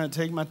trying to kind of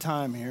take my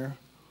time here.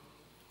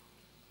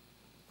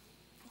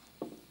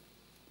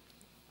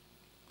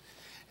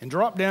 And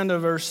drop down to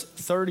verse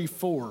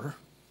 34.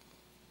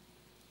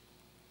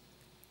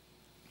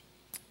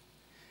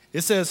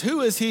 It says,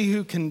 "Who is he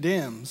who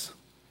condemns?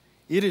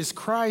 It is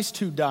Christ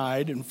who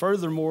died, and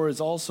furthermore is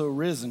also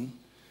risen,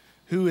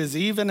 who is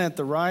even at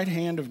the right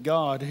hand of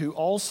God, who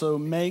also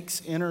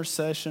makes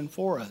intercession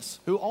for us."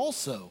 Who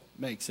also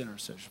makes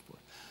intercession for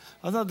us.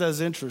 I thought that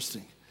was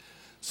interesting.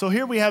 So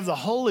here we have the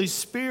Holy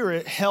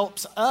Spirit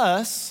helps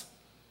us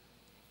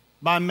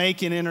by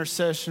making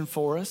intercession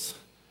for us.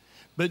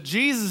 But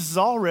Jesus is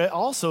already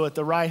also at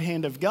the right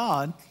hand of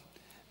God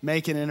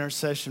making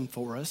intercession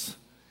for us.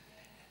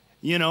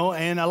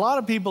 And a lot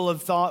of people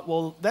have thought,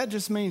 well, that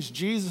just means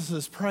Jesus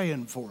is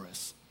praying for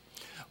us.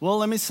 Well,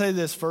 let me say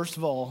this first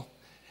of all.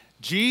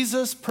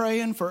 Jesus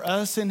praying for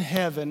us in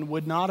heaven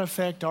would not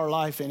affect our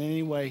life in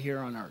any way here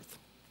on earth.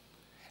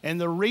 And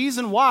the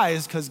reason why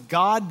is because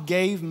God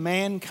gave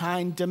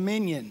mankind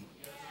dominion.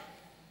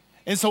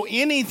 And so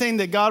anything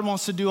that God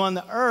wants to do on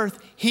the earth,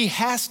 he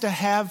has to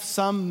have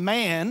some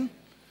man,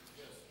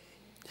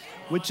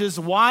 which is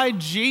why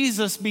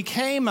Jesus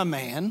became a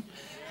man,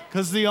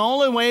 because the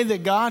only way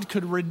that God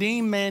could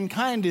redeem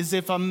mankind is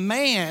if a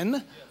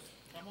man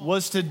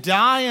was to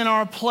die in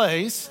our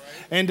place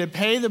and to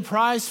pay the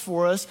price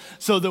for us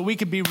so that we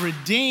could be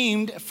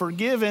redeemed,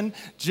 forgiven,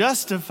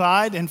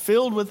 justified, and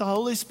filled with the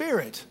Holy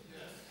Spirit.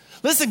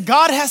 Listen,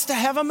 God has to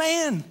have a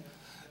man.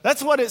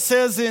 That's what it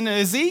says in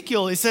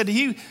Ezekiel. He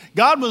said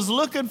God was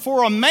looking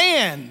for a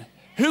man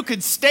who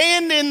could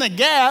stand in the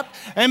gap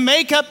and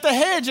make up the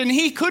hedge, and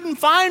he couldn't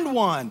find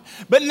one.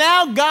 But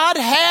now God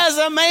has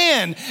a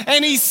man,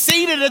 and he's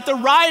seated at the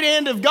right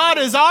hand of God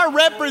as our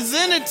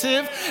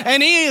representative,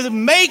 and he is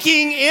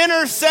making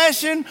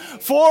intercession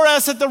for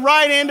us at the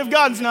right hand of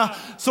God. Now,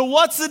 so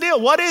what's the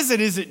deal? What is it?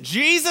 Is it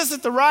Jesus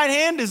at the right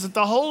hand? Is it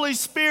the Holy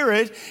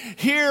Spirit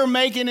here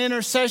making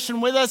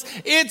intercession with us?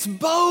 It's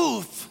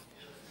both.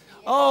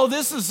 Oh,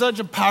 this is such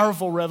a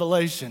powerful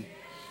revelation.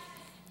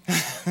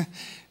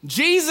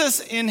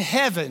 Jesus in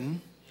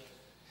heaven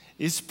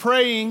is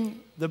praying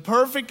the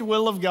perfect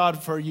will of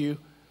God for you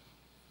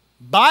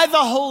by the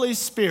Holy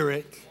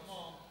Spirit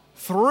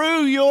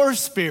through your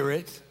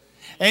spirit,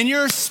 and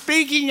you're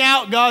speaking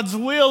out God's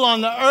will on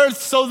the earth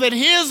so that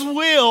his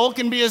will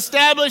can be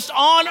established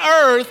on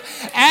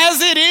earth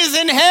as it is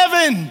in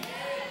heaven.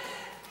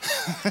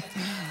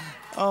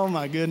 Oh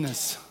my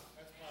goodness.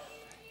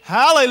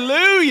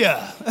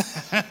 Hallelujah.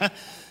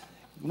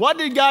 What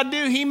did God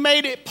do? He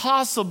made it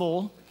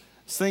possible, I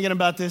was thinking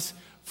about this,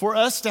 for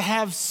us to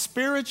have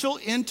spiritual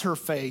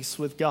interface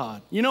with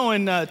God.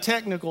 In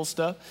technical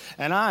stuff,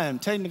 and I am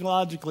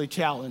technologically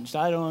challenged.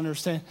 I don't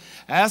understand.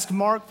 Ask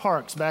Mark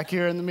Parks back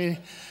here in the meeting.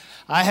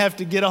 I have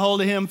to get a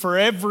hold of him for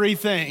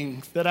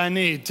everything that I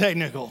need,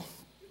 technical.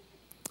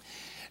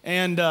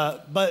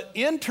 But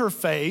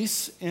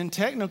interface in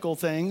technical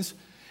things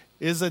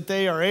is that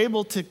they are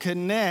able to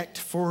connect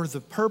for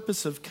the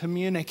purpose of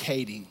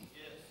communicating.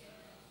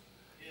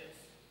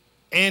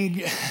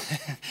 And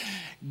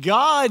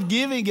God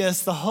giving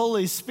us the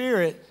Holy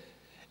Spirit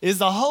is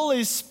the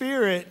Holy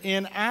Spirit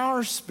in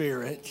our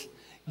spirit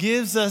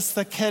gives us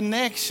the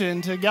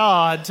connection to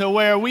God to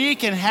where we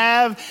can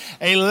have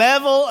a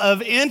level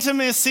of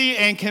intimacy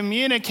and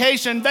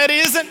communication that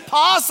isn't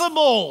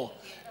possible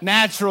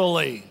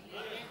naturally.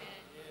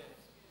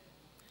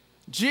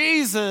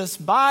 Jesus,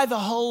 by the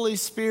Holy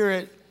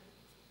Spirit,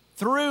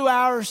 through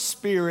our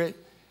spirit,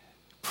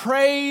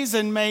 prays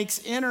and makes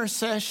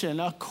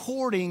intercession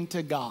according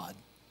to God.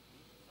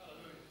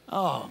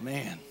 Oh,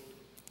 man.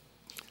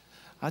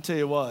 I tell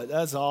you what,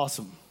 that's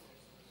awesome.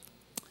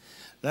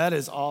 That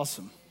is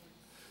awesome.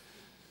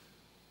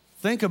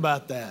 Think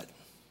about that.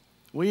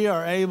 We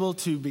are able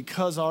to,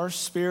 because our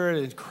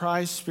spirit and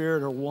Christ's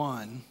spirit are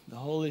one, the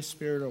Holy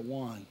Spirit are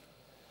one.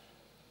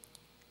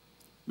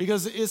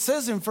 Because it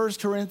says in 1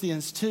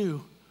 Corinthians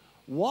 2,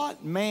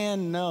 what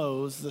man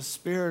knows the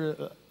spirit,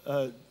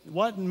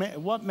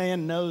 what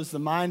man knows the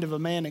mind of a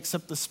man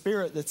except the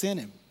spirit that's in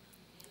him?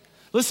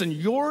 Listen,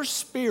 your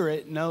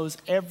spirit knows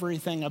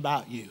everything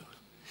about you.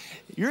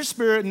 Your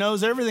spirit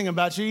knows everything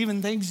about you,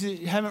 even things that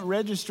you haven't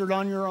registered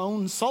on your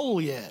own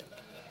soul yet.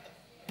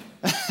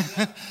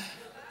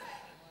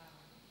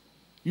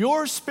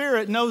 Your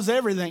spirit knows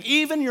everything,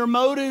 even your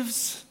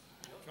motives.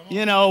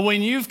 You know,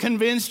 when you've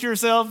convinced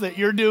yourself that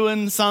you're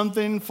doing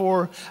something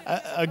for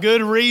a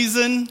good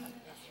reason.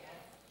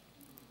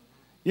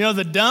 You know,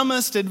 the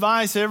dumbest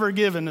advice ever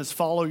given is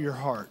follow your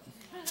heart.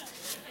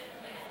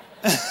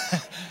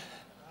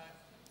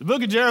 The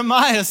book of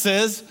Jeremiah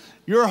says,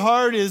 your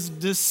heart is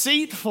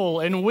deceitful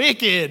and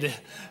wicked.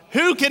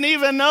 Who can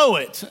even know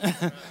it?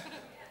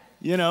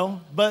 You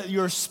know, but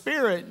your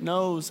spirit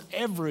knows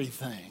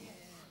everything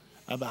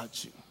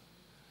about you.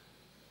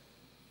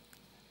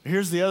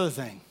 Here's the other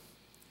thing.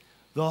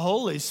 The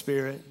Holy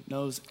Spirit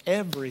knows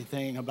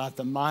everything about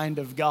the mind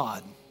of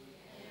God.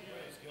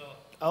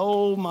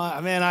 Oh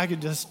my, man, I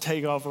could just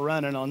take off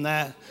running on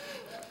that.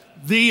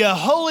 The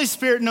Holy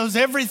Spirit knows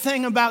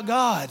everything about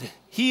God.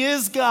 He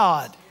is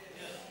God.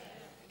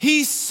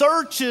 He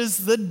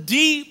searches the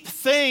deep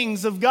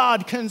things of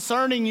God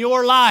concerning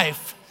your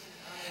life.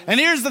 And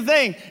here's the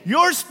thing,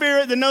 your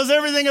spirit that knows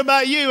everything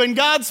about you and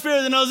God's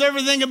spirit that knows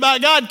everything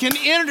about God can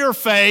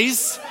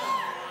interface,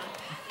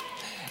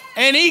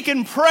 and he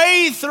can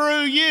pray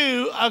through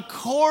you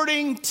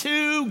according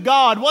to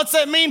God. What's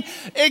that mean?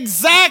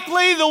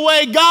 Exactly the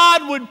way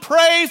God would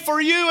pray for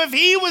you if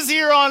he was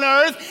here on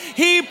earth.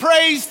 He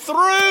prays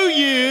through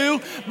you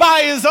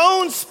by his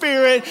own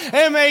spirit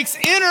and makes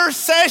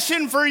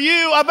intercession for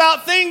you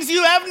about things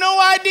you have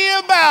no idea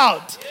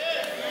about.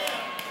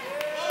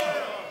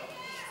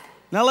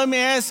 Now let me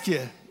ask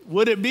you,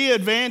 would it be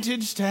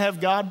advantage to have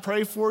God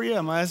pray for you?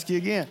 I'm going to ask you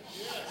again.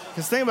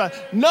 Because think about it.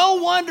 No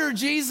wonder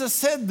Jesus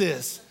said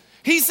this.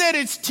 He said,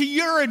 it's to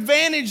your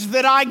advantage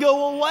that I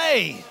go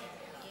away.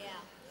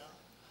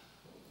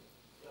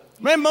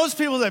 Man, most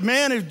people say,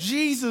 man, if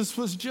Jesus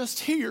was just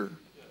here.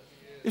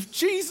 If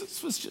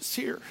Jesus was just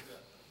here.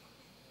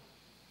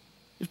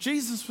 If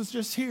Jesus was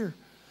just here.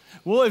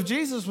 Well, if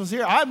Jesus was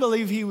here, I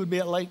believe he would be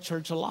at Lake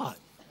Church a lot.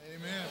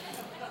 Amen.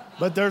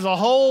 But there's a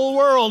whole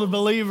world of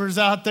believers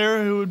out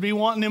there who would be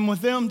wanting him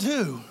with them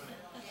too.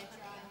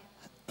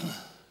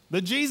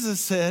 But Jesus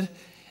said,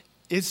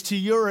 it's to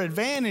your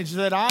advantage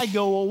that I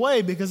go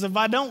away, because if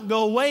I don't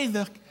go away,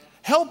 the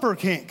helper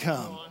can't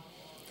come.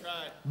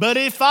 But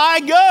if I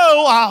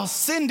go, I'll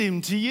send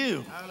him to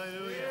you.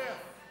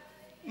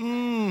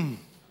 Hallelujah.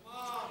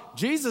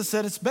 Jesus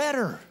said it's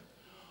better.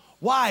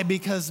 Why?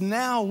 Because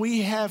now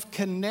we have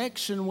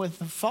connection with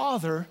the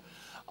Father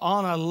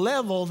on a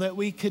level that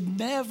we could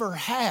never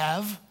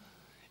have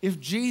if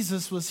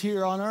Jesus was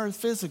here on earth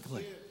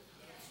physically.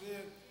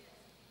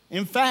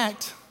 In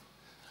fact,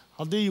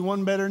 I'll do you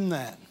one better than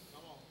that.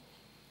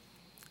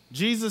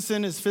 Jesus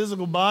in his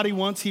physical body,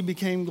 once he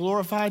became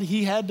glorified,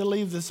 he had to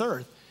leave this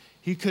earth.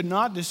 He could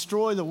not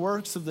destroy the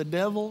works of the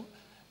devil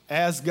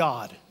as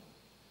God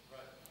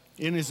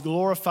in his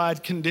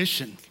glorified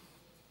condition.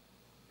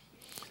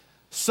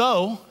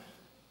 So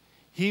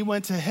he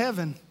went to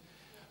heaven,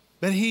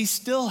 but he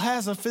still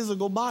has a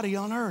physical body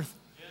on earth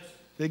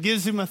that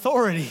gives him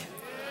authority.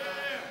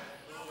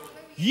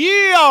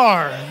 Ye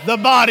are the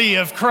body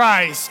of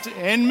Christ,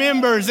 and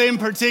members in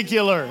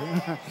particular.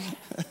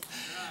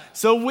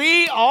 So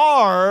we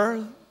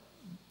are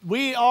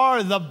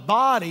the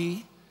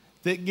body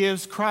that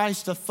gives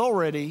Christ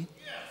authority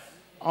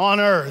on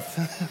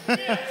earth.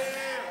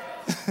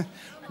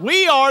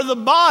 We are the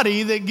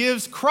body that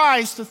gives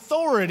Christ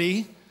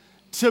authority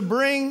to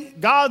bring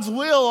God's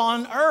will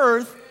on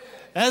earth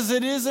as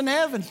it is in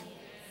heaven.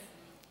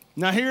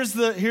 Now here's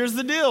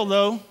the deal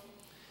though.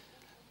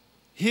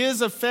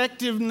 His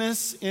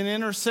effectiveness in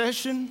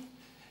intercession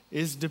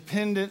is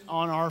dependent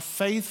on our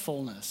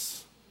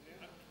faithfulness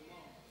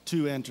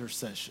to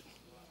intercession.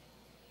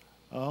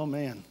 Oh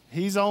man,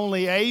 he's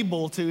only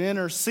able to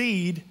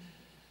intercede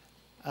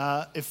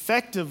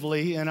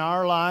effectively in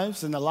our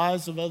lives and the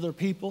lives of other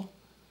people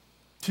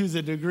to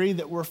the degree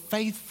that we're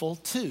faithful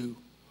to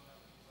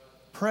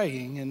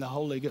praying in the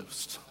Holy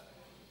Ghost.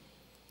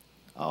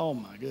 Oh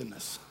my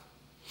goodness.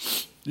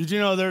 Did you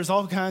know there's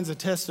all kinds of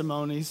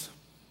testimonies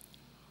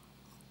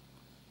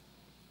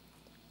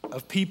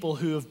of people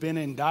who have been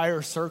in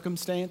dire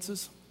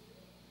circumstances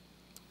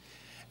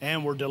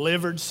and were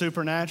delivered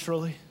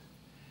supernaturally.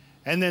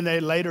 And then they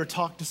later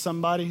talked to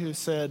somebody who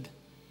said,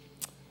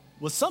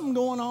 was something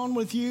going on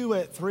with you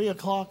at 3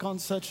 o'clock on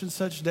such and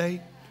such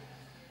day?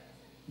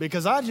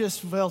 Because I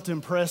just felt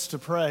impressed to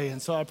pray.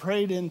 And so I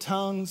prayed in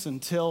tongues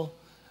until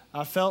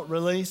I felt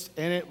released.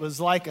 And it was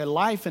like a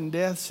life and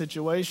death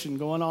situation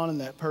going on in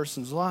that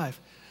person's life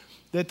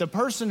that the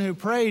person who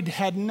prayed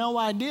had no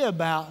idea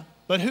about,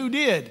 but who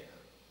did?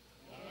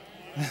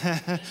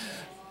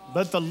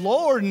 But the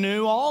Lord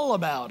knew all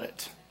about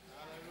it.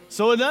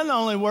 So it doesn't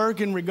only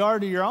work in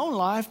regard to your own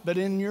life, but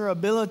in your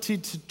ability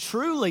to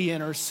truly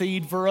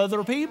intercede for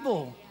other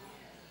people.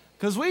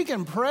 Because we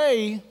can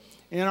pray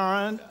in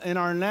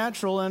our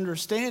natural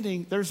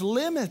understanding. There's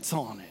limits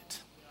on it.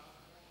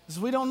 Because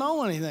we don't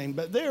know anything.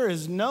 But there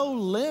is no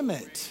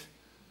limit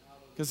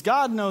Because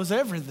God knows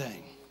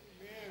everything.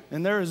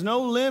 And there is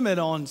no limit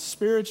on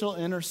spiritual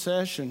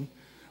intercession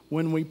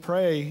when we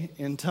pray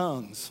in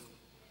tongues.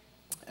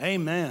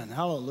 Amen.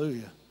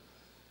 Hallelujah.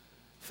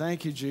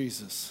 Thank you,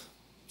 Jesus.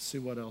 Let's see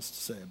what else to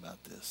say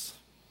about this.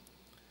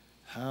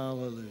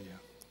 Hallelujah.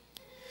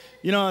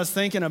 You know, I was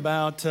thinking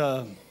about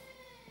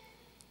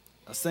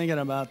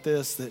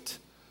this, that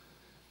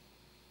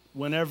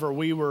whenever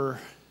we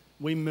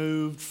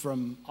moved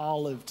from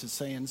Olive to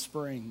Sand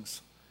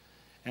Springs,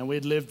 and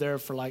we'd lived there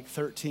for like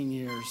 13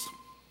 years.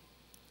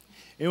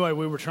 Anyway,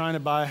 we were trying to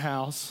buy a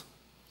house,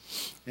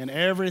 and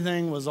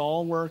everything was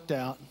all worked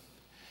out,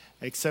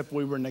 except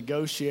we were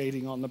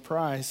negotiating on the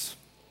price.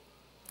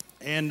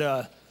 And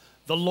the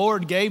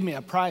Lord gave me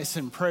a price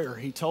in prayer.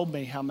 He told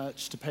me how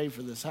much to pay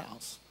for this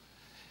house.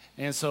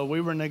 And so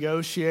we were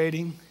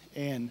negotiating,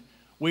 and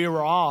we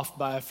were off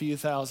by a few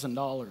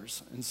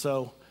 $1,000s. And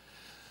so,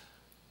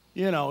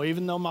 you know,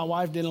 even though my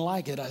wife didn't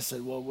like it, I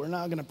said, well, we're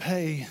not going to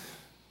pay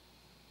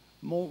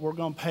more. We're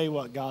going to pay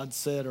what God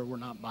said, or we're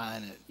not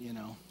buying it, you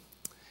know.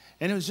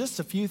 And it was just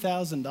a few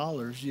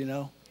 $1,000s, you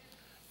know.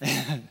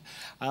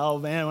 Oh,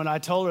 man, when I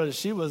told her,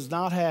 she was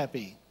not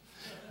happy.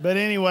 But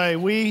anyway,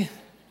 we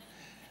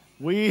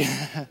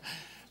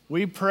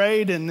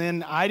prayed, and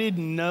then I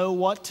didn't know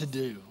what to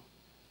do,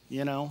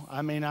 you know.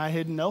 I mean, I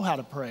didn't know how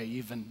to pray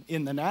even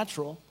in the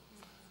natural.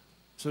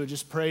 So we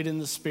just prayed in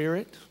the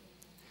Spirit.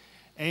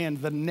 And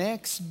the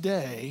next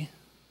day,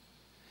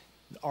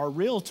 our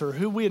realtor,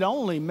 who we'd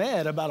only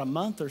met about a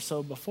month or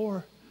so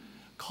before,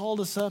 called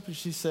us up, and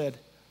she said,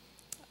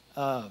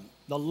 the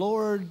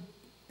Lord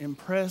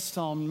impressed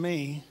on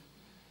me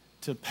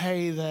to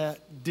pay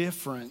that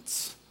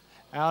difference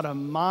out of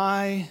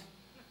my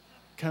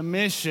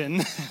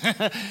commission.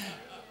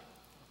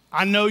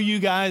 I know you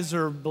guys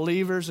are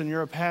believers and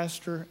you're a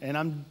pastor, and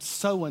I'm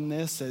sowing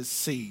this as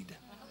seed.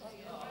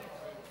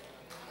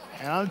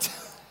 And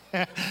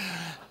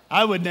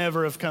I would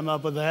never have come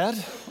up with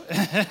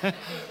that.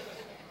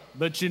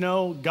 But you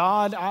know,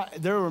 God,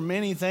 there were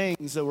many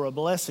things that were a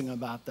blessing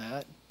about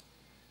that.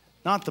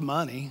 Not the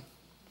money,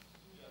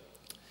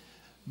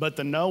 but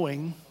the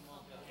knowing.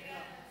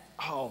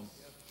 Oh,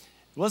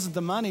 it wasn't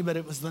the money, but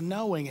it was the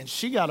knowing, and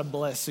she got a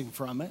blessing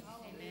from it.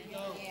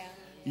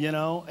 You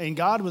know, and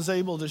God was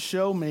able to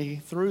show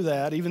me through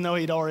that, even though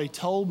he'd already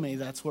told me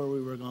that's where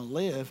we were going to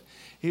live,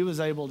 he was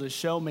able to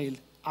show me,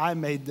 I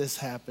made this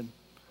happen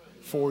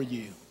for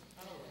you.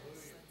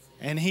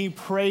 And he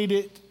prayed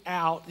it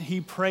out.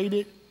 He prayed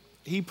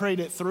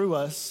it through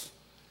us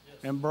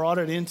and brought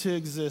it into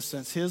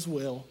existence, his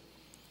will,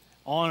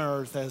 on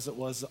earth as it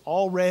was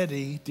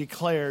already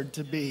declared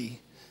to be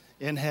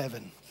in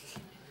heaven.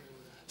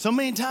 So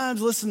many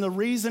times, listen, the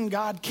reason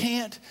God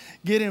can't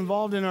get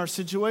involved in our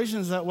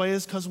situations that way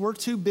is because we're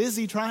too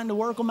busy trying to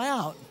work them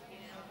out.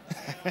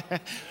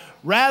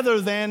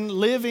 Rather than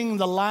living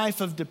the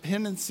life of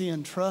dependency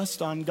and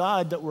trust on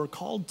God that we're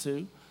called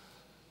to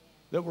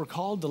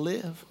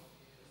live.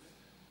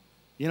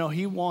 You know,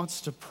 he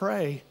wants to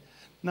pray,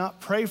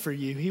 not pray for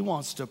you. He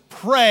wants to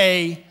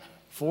pray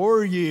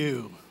for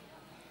you.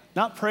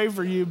 Not pray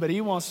for you, but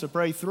he wants to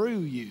pray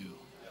through you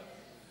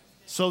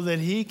so that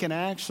he can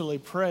actually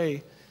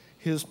pray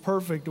his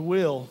perfect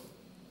will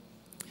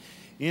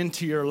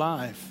into your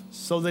life,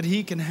 so that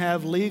he can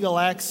have legal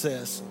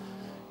access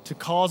to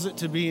cause it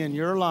to be in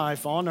your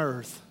life on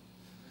earth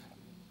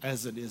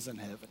as it is in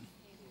heaven.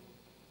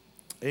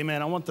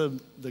 Amen. I want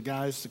the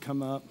guys to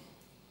come up.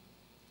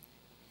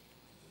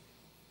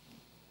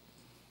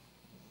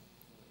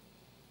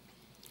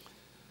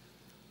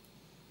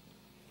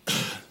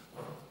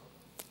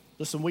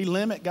 Listen, we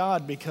limit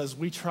God because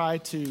we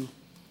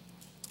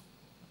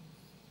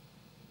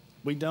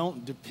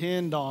don't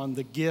depend on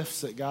the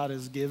gifts that God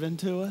has given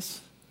to us.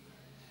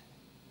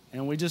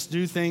 And we just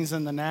do things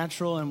in the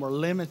natural and we're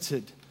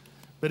limited.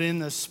 But in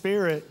the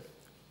Spirit,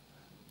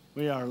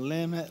 we are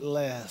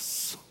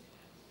limitless.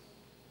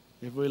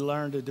 If we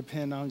learn to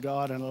depend on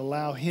God and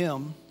allow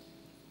Him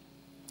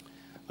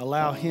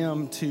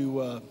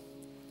to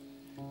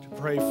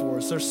pray for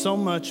us. There's so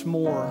much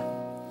more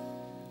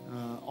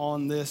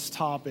on this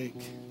topic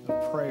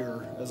of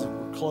prayer as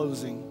we're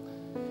closing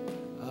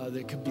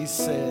that could be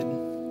said.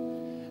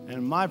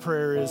 And my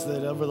prayer is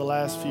that over the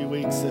last few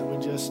weeks that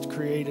we just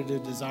created a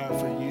desire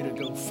for you to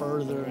go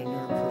further in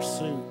your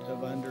pursuit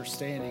of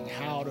understanding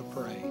how to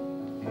pray.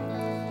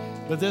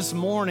 But this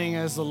morning,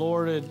 as the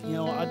Lord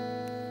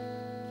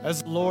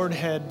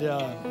had,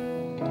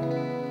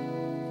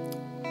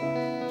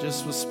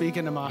 just was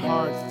speaking to my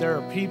heart, there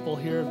are people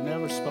here who've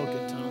never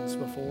spoken tongues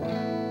before.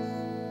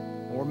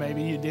 Or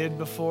maybe you did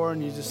before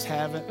and you just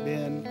haven't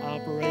been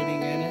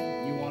operating in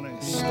it. You want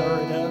to stir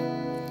it up.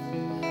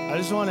 I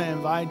just want to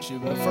invite you,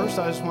 but first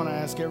I just want to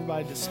ask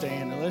everybody to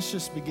stand, and let's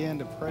just begin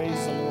to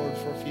praise the Lord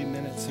for a few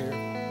minutes here.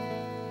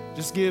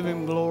 Just give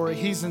him glory.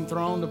 He's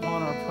enthroned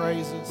upon our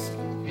praises.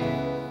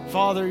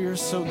 Father, you're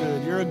so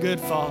good. You're a good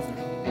Father.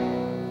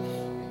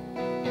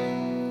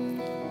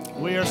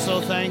 We are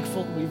so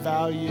thankful. We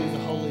value the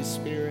Holy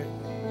Spirit.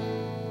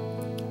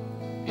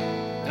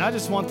 And And I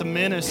just want the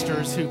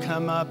ministers who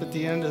come up at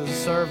the end of the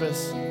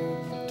service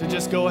to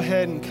just go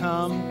ahead and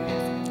come.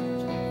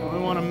 And we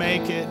want to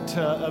make it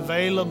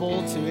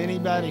available to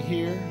anybody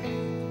here.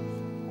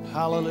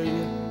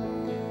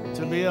 Hallelujah.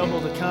 To be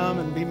able to come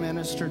and be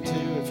ministered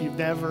to. If you've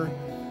never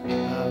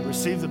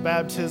received the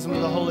baptism of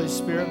the Holy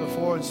Spirit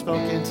before and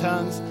spoke in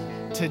tongues,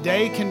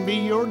 today can be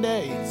your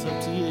day. It's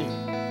up to you.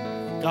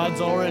 God's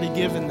already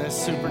given this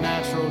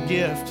supernatural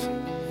gift.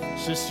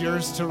 It's just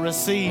yours to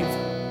receive.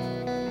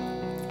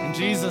 And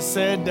Jesus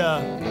said,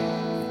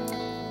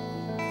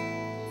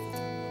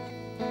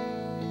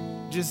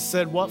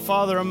 what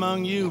father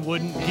among you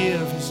wouldn't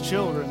give his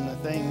children the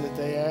thing that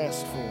they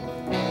asked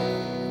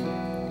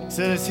for? He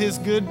said it's his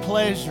good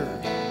pleasure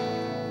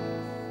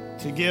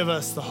to give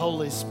us the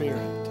Holy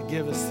Spirit, to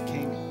give us the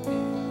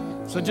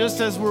kingdom. So just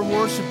as we're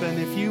worshiping,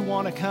 if you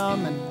want to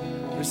come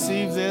and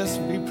receive this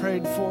and be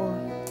prayed for,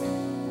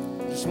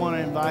 I just want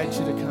to invite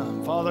you to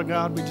come. Father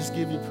God, we just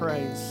give you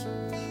praise.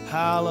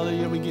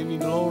 Hallelujah. We give you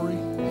glory.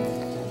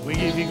 We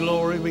give you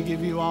glory. We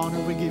give you honor.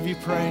 We give you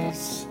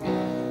praise.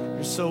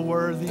 You're so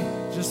worthy.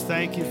 Just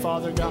thank you,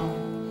 Father God.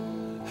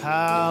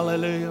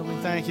 Hallelujah. We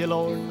thank you,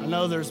 Lord. I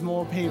know there's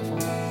more people.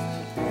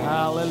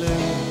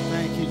 Hallelujah.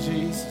 Thank you,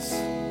 Jesus.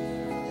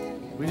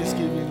 We just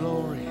give you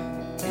glory.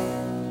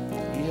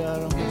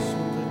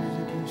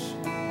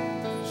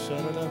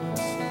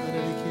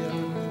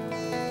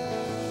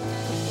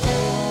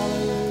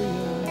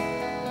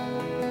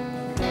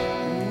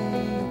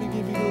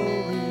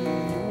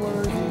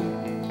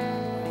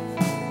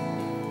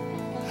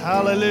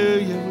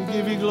 Hallelujah. We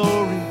give you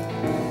glory.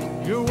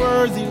 You're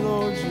worthy,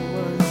 Lord. You're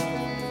worthy.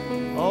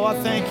 Oh, I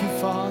thank you,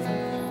 Father.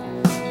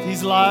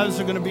 These lives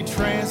are going to be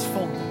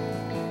transformed.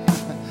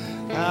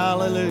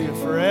 Hallelujah.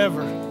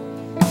 Forever.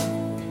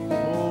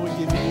 Oh, we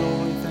give you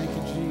glory. Thank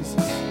you,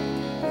 Jesus.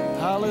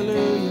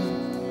 Hallelujah.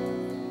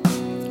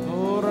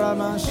 Oh,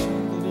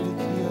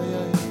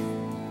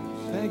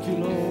 thank you,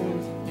 Lord.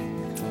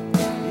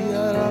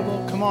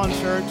 Come on,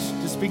 church.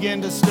 Just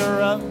begin to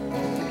stir up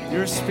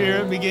your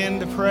spirit. Begin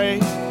to pray.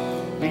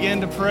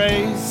 Begin to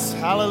praise.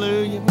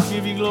 Hallelujah. We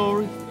give you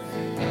glory.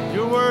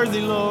 You're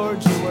worthy,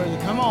 Lord. You're worthy.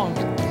 Come on.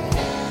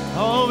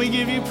 Oh, we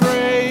give you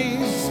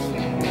praise.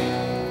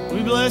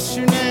 We bless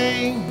your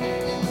name.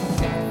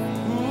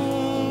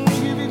 We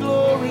give you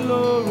glory,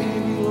 Lord. We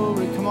give you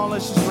glory. Come on,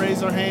 let's just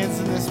raise our hands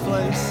in this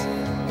place.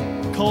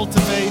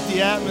 Cultivate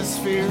the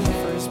atmosphere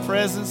for his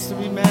presence to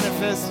be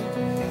manifested,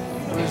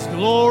 for his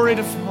glory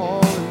to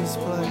fall in this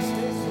place.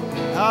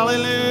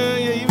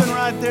 Hallelujah. Even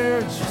right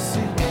there, it's your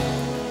seat.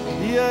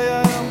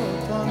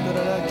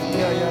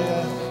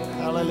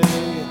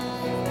 Hallelujah.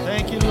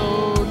 Thank you,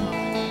 Lord.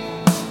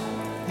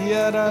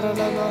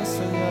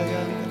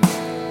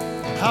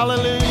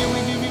 Hallelujah. We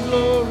give you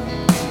glory.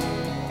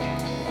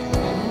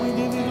 We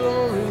give you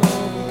glory,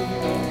 Lord. We give you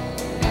glory.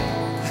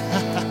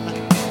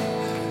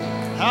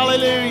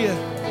 Hallelujah.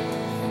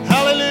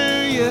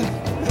 Hallelujah.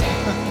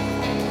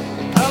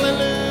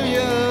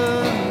 Hallelujah.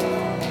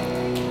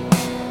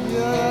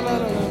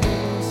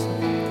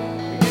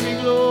 We give you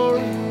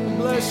glory. We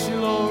bless you,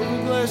 Lord. We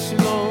bless you,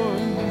 Lord.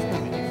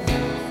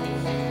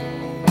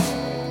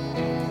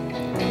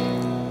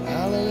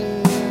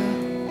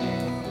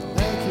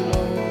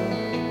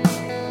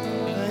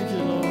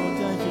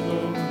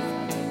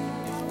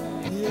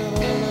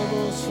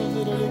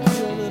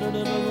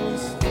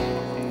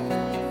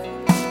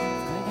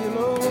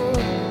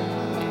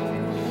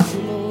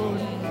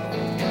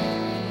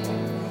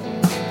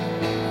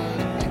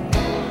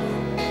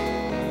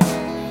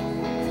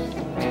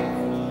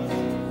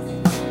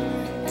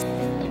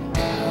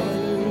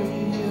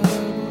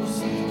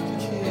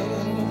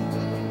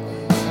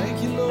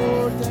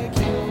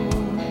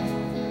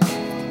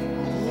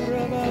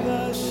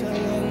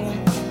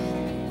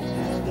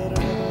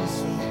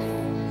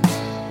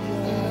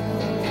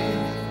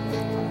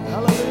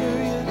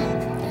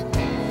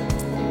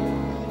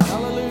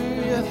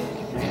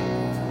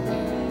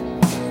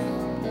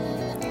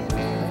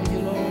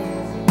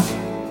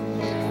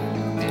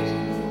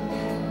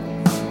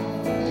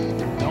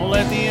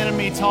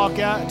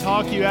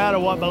 Talk you out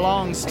of what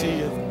belongs to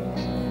you.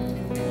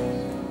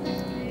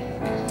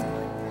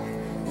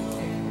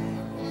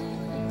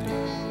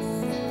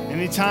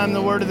 Anytime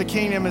the word of the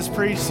kingdom is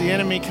preached, the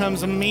enemy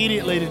comes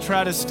immediately to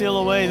try to steal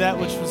away that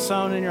which was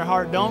sown in your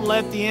heart. Don't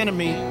let the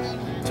enemy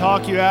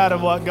talk you out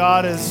of what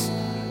God has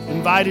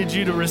invited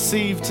you to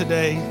receive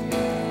today.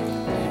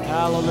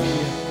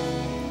 Hallelujah.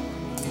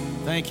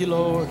 Thank you,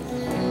 Lord.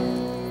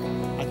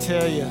 I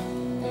tell you.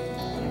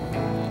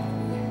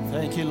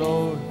 Thank you,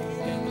 Lord.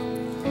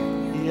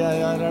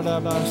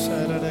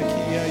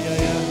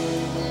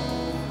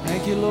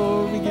 Thank you,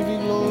 Lord. We give you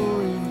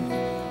glory.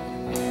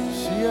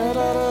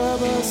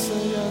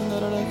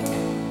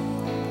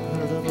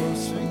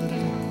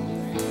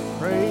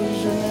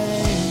 Praise your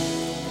name.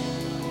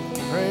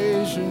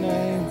 Praise your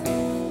name.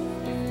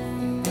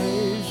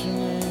 Praise your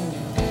name.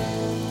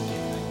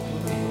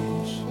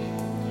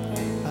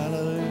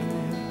 Hallelujah.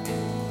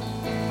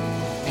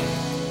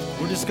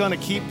 We're just going to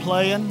keep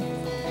playing.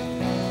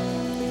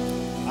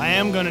 I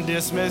am going to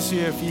dismiss you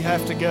if you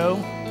have to go.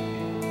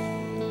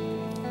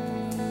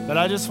 But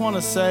I just want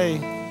to say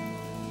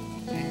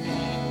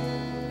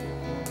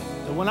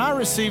that when I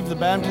received the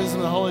baptism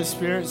of the Holy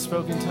Spirit,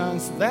 spoke in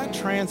tongues, that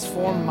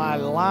transformed my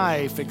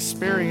life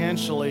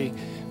experientially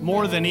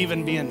more than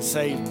even being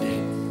saved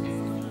did.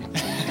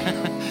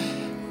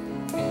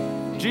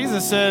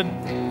 Jesus said,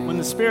 when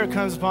the Spirit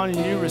comes upon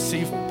you, you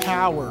receive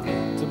power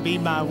to be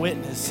my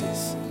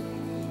witnesses.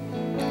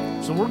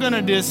 So we're going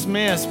to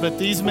dismiss, but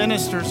these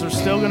ministers are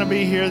still going to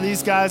be here.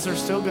 These guys are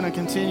still going to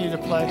continue to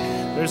play.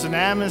 There's an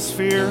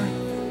atmosphere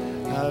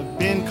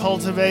being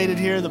cultivated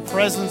here. The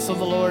presence of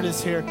the Lord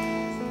is here.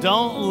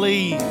 Don't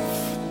leave.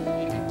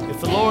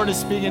 If the Lord is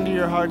speaking to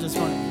your heart this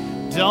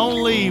morning,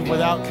 don't leave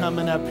without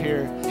coming up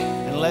here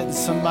and letting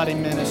somebody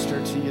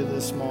minister to you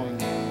this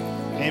morning.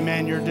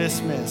 Amen. You're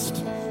dismissed.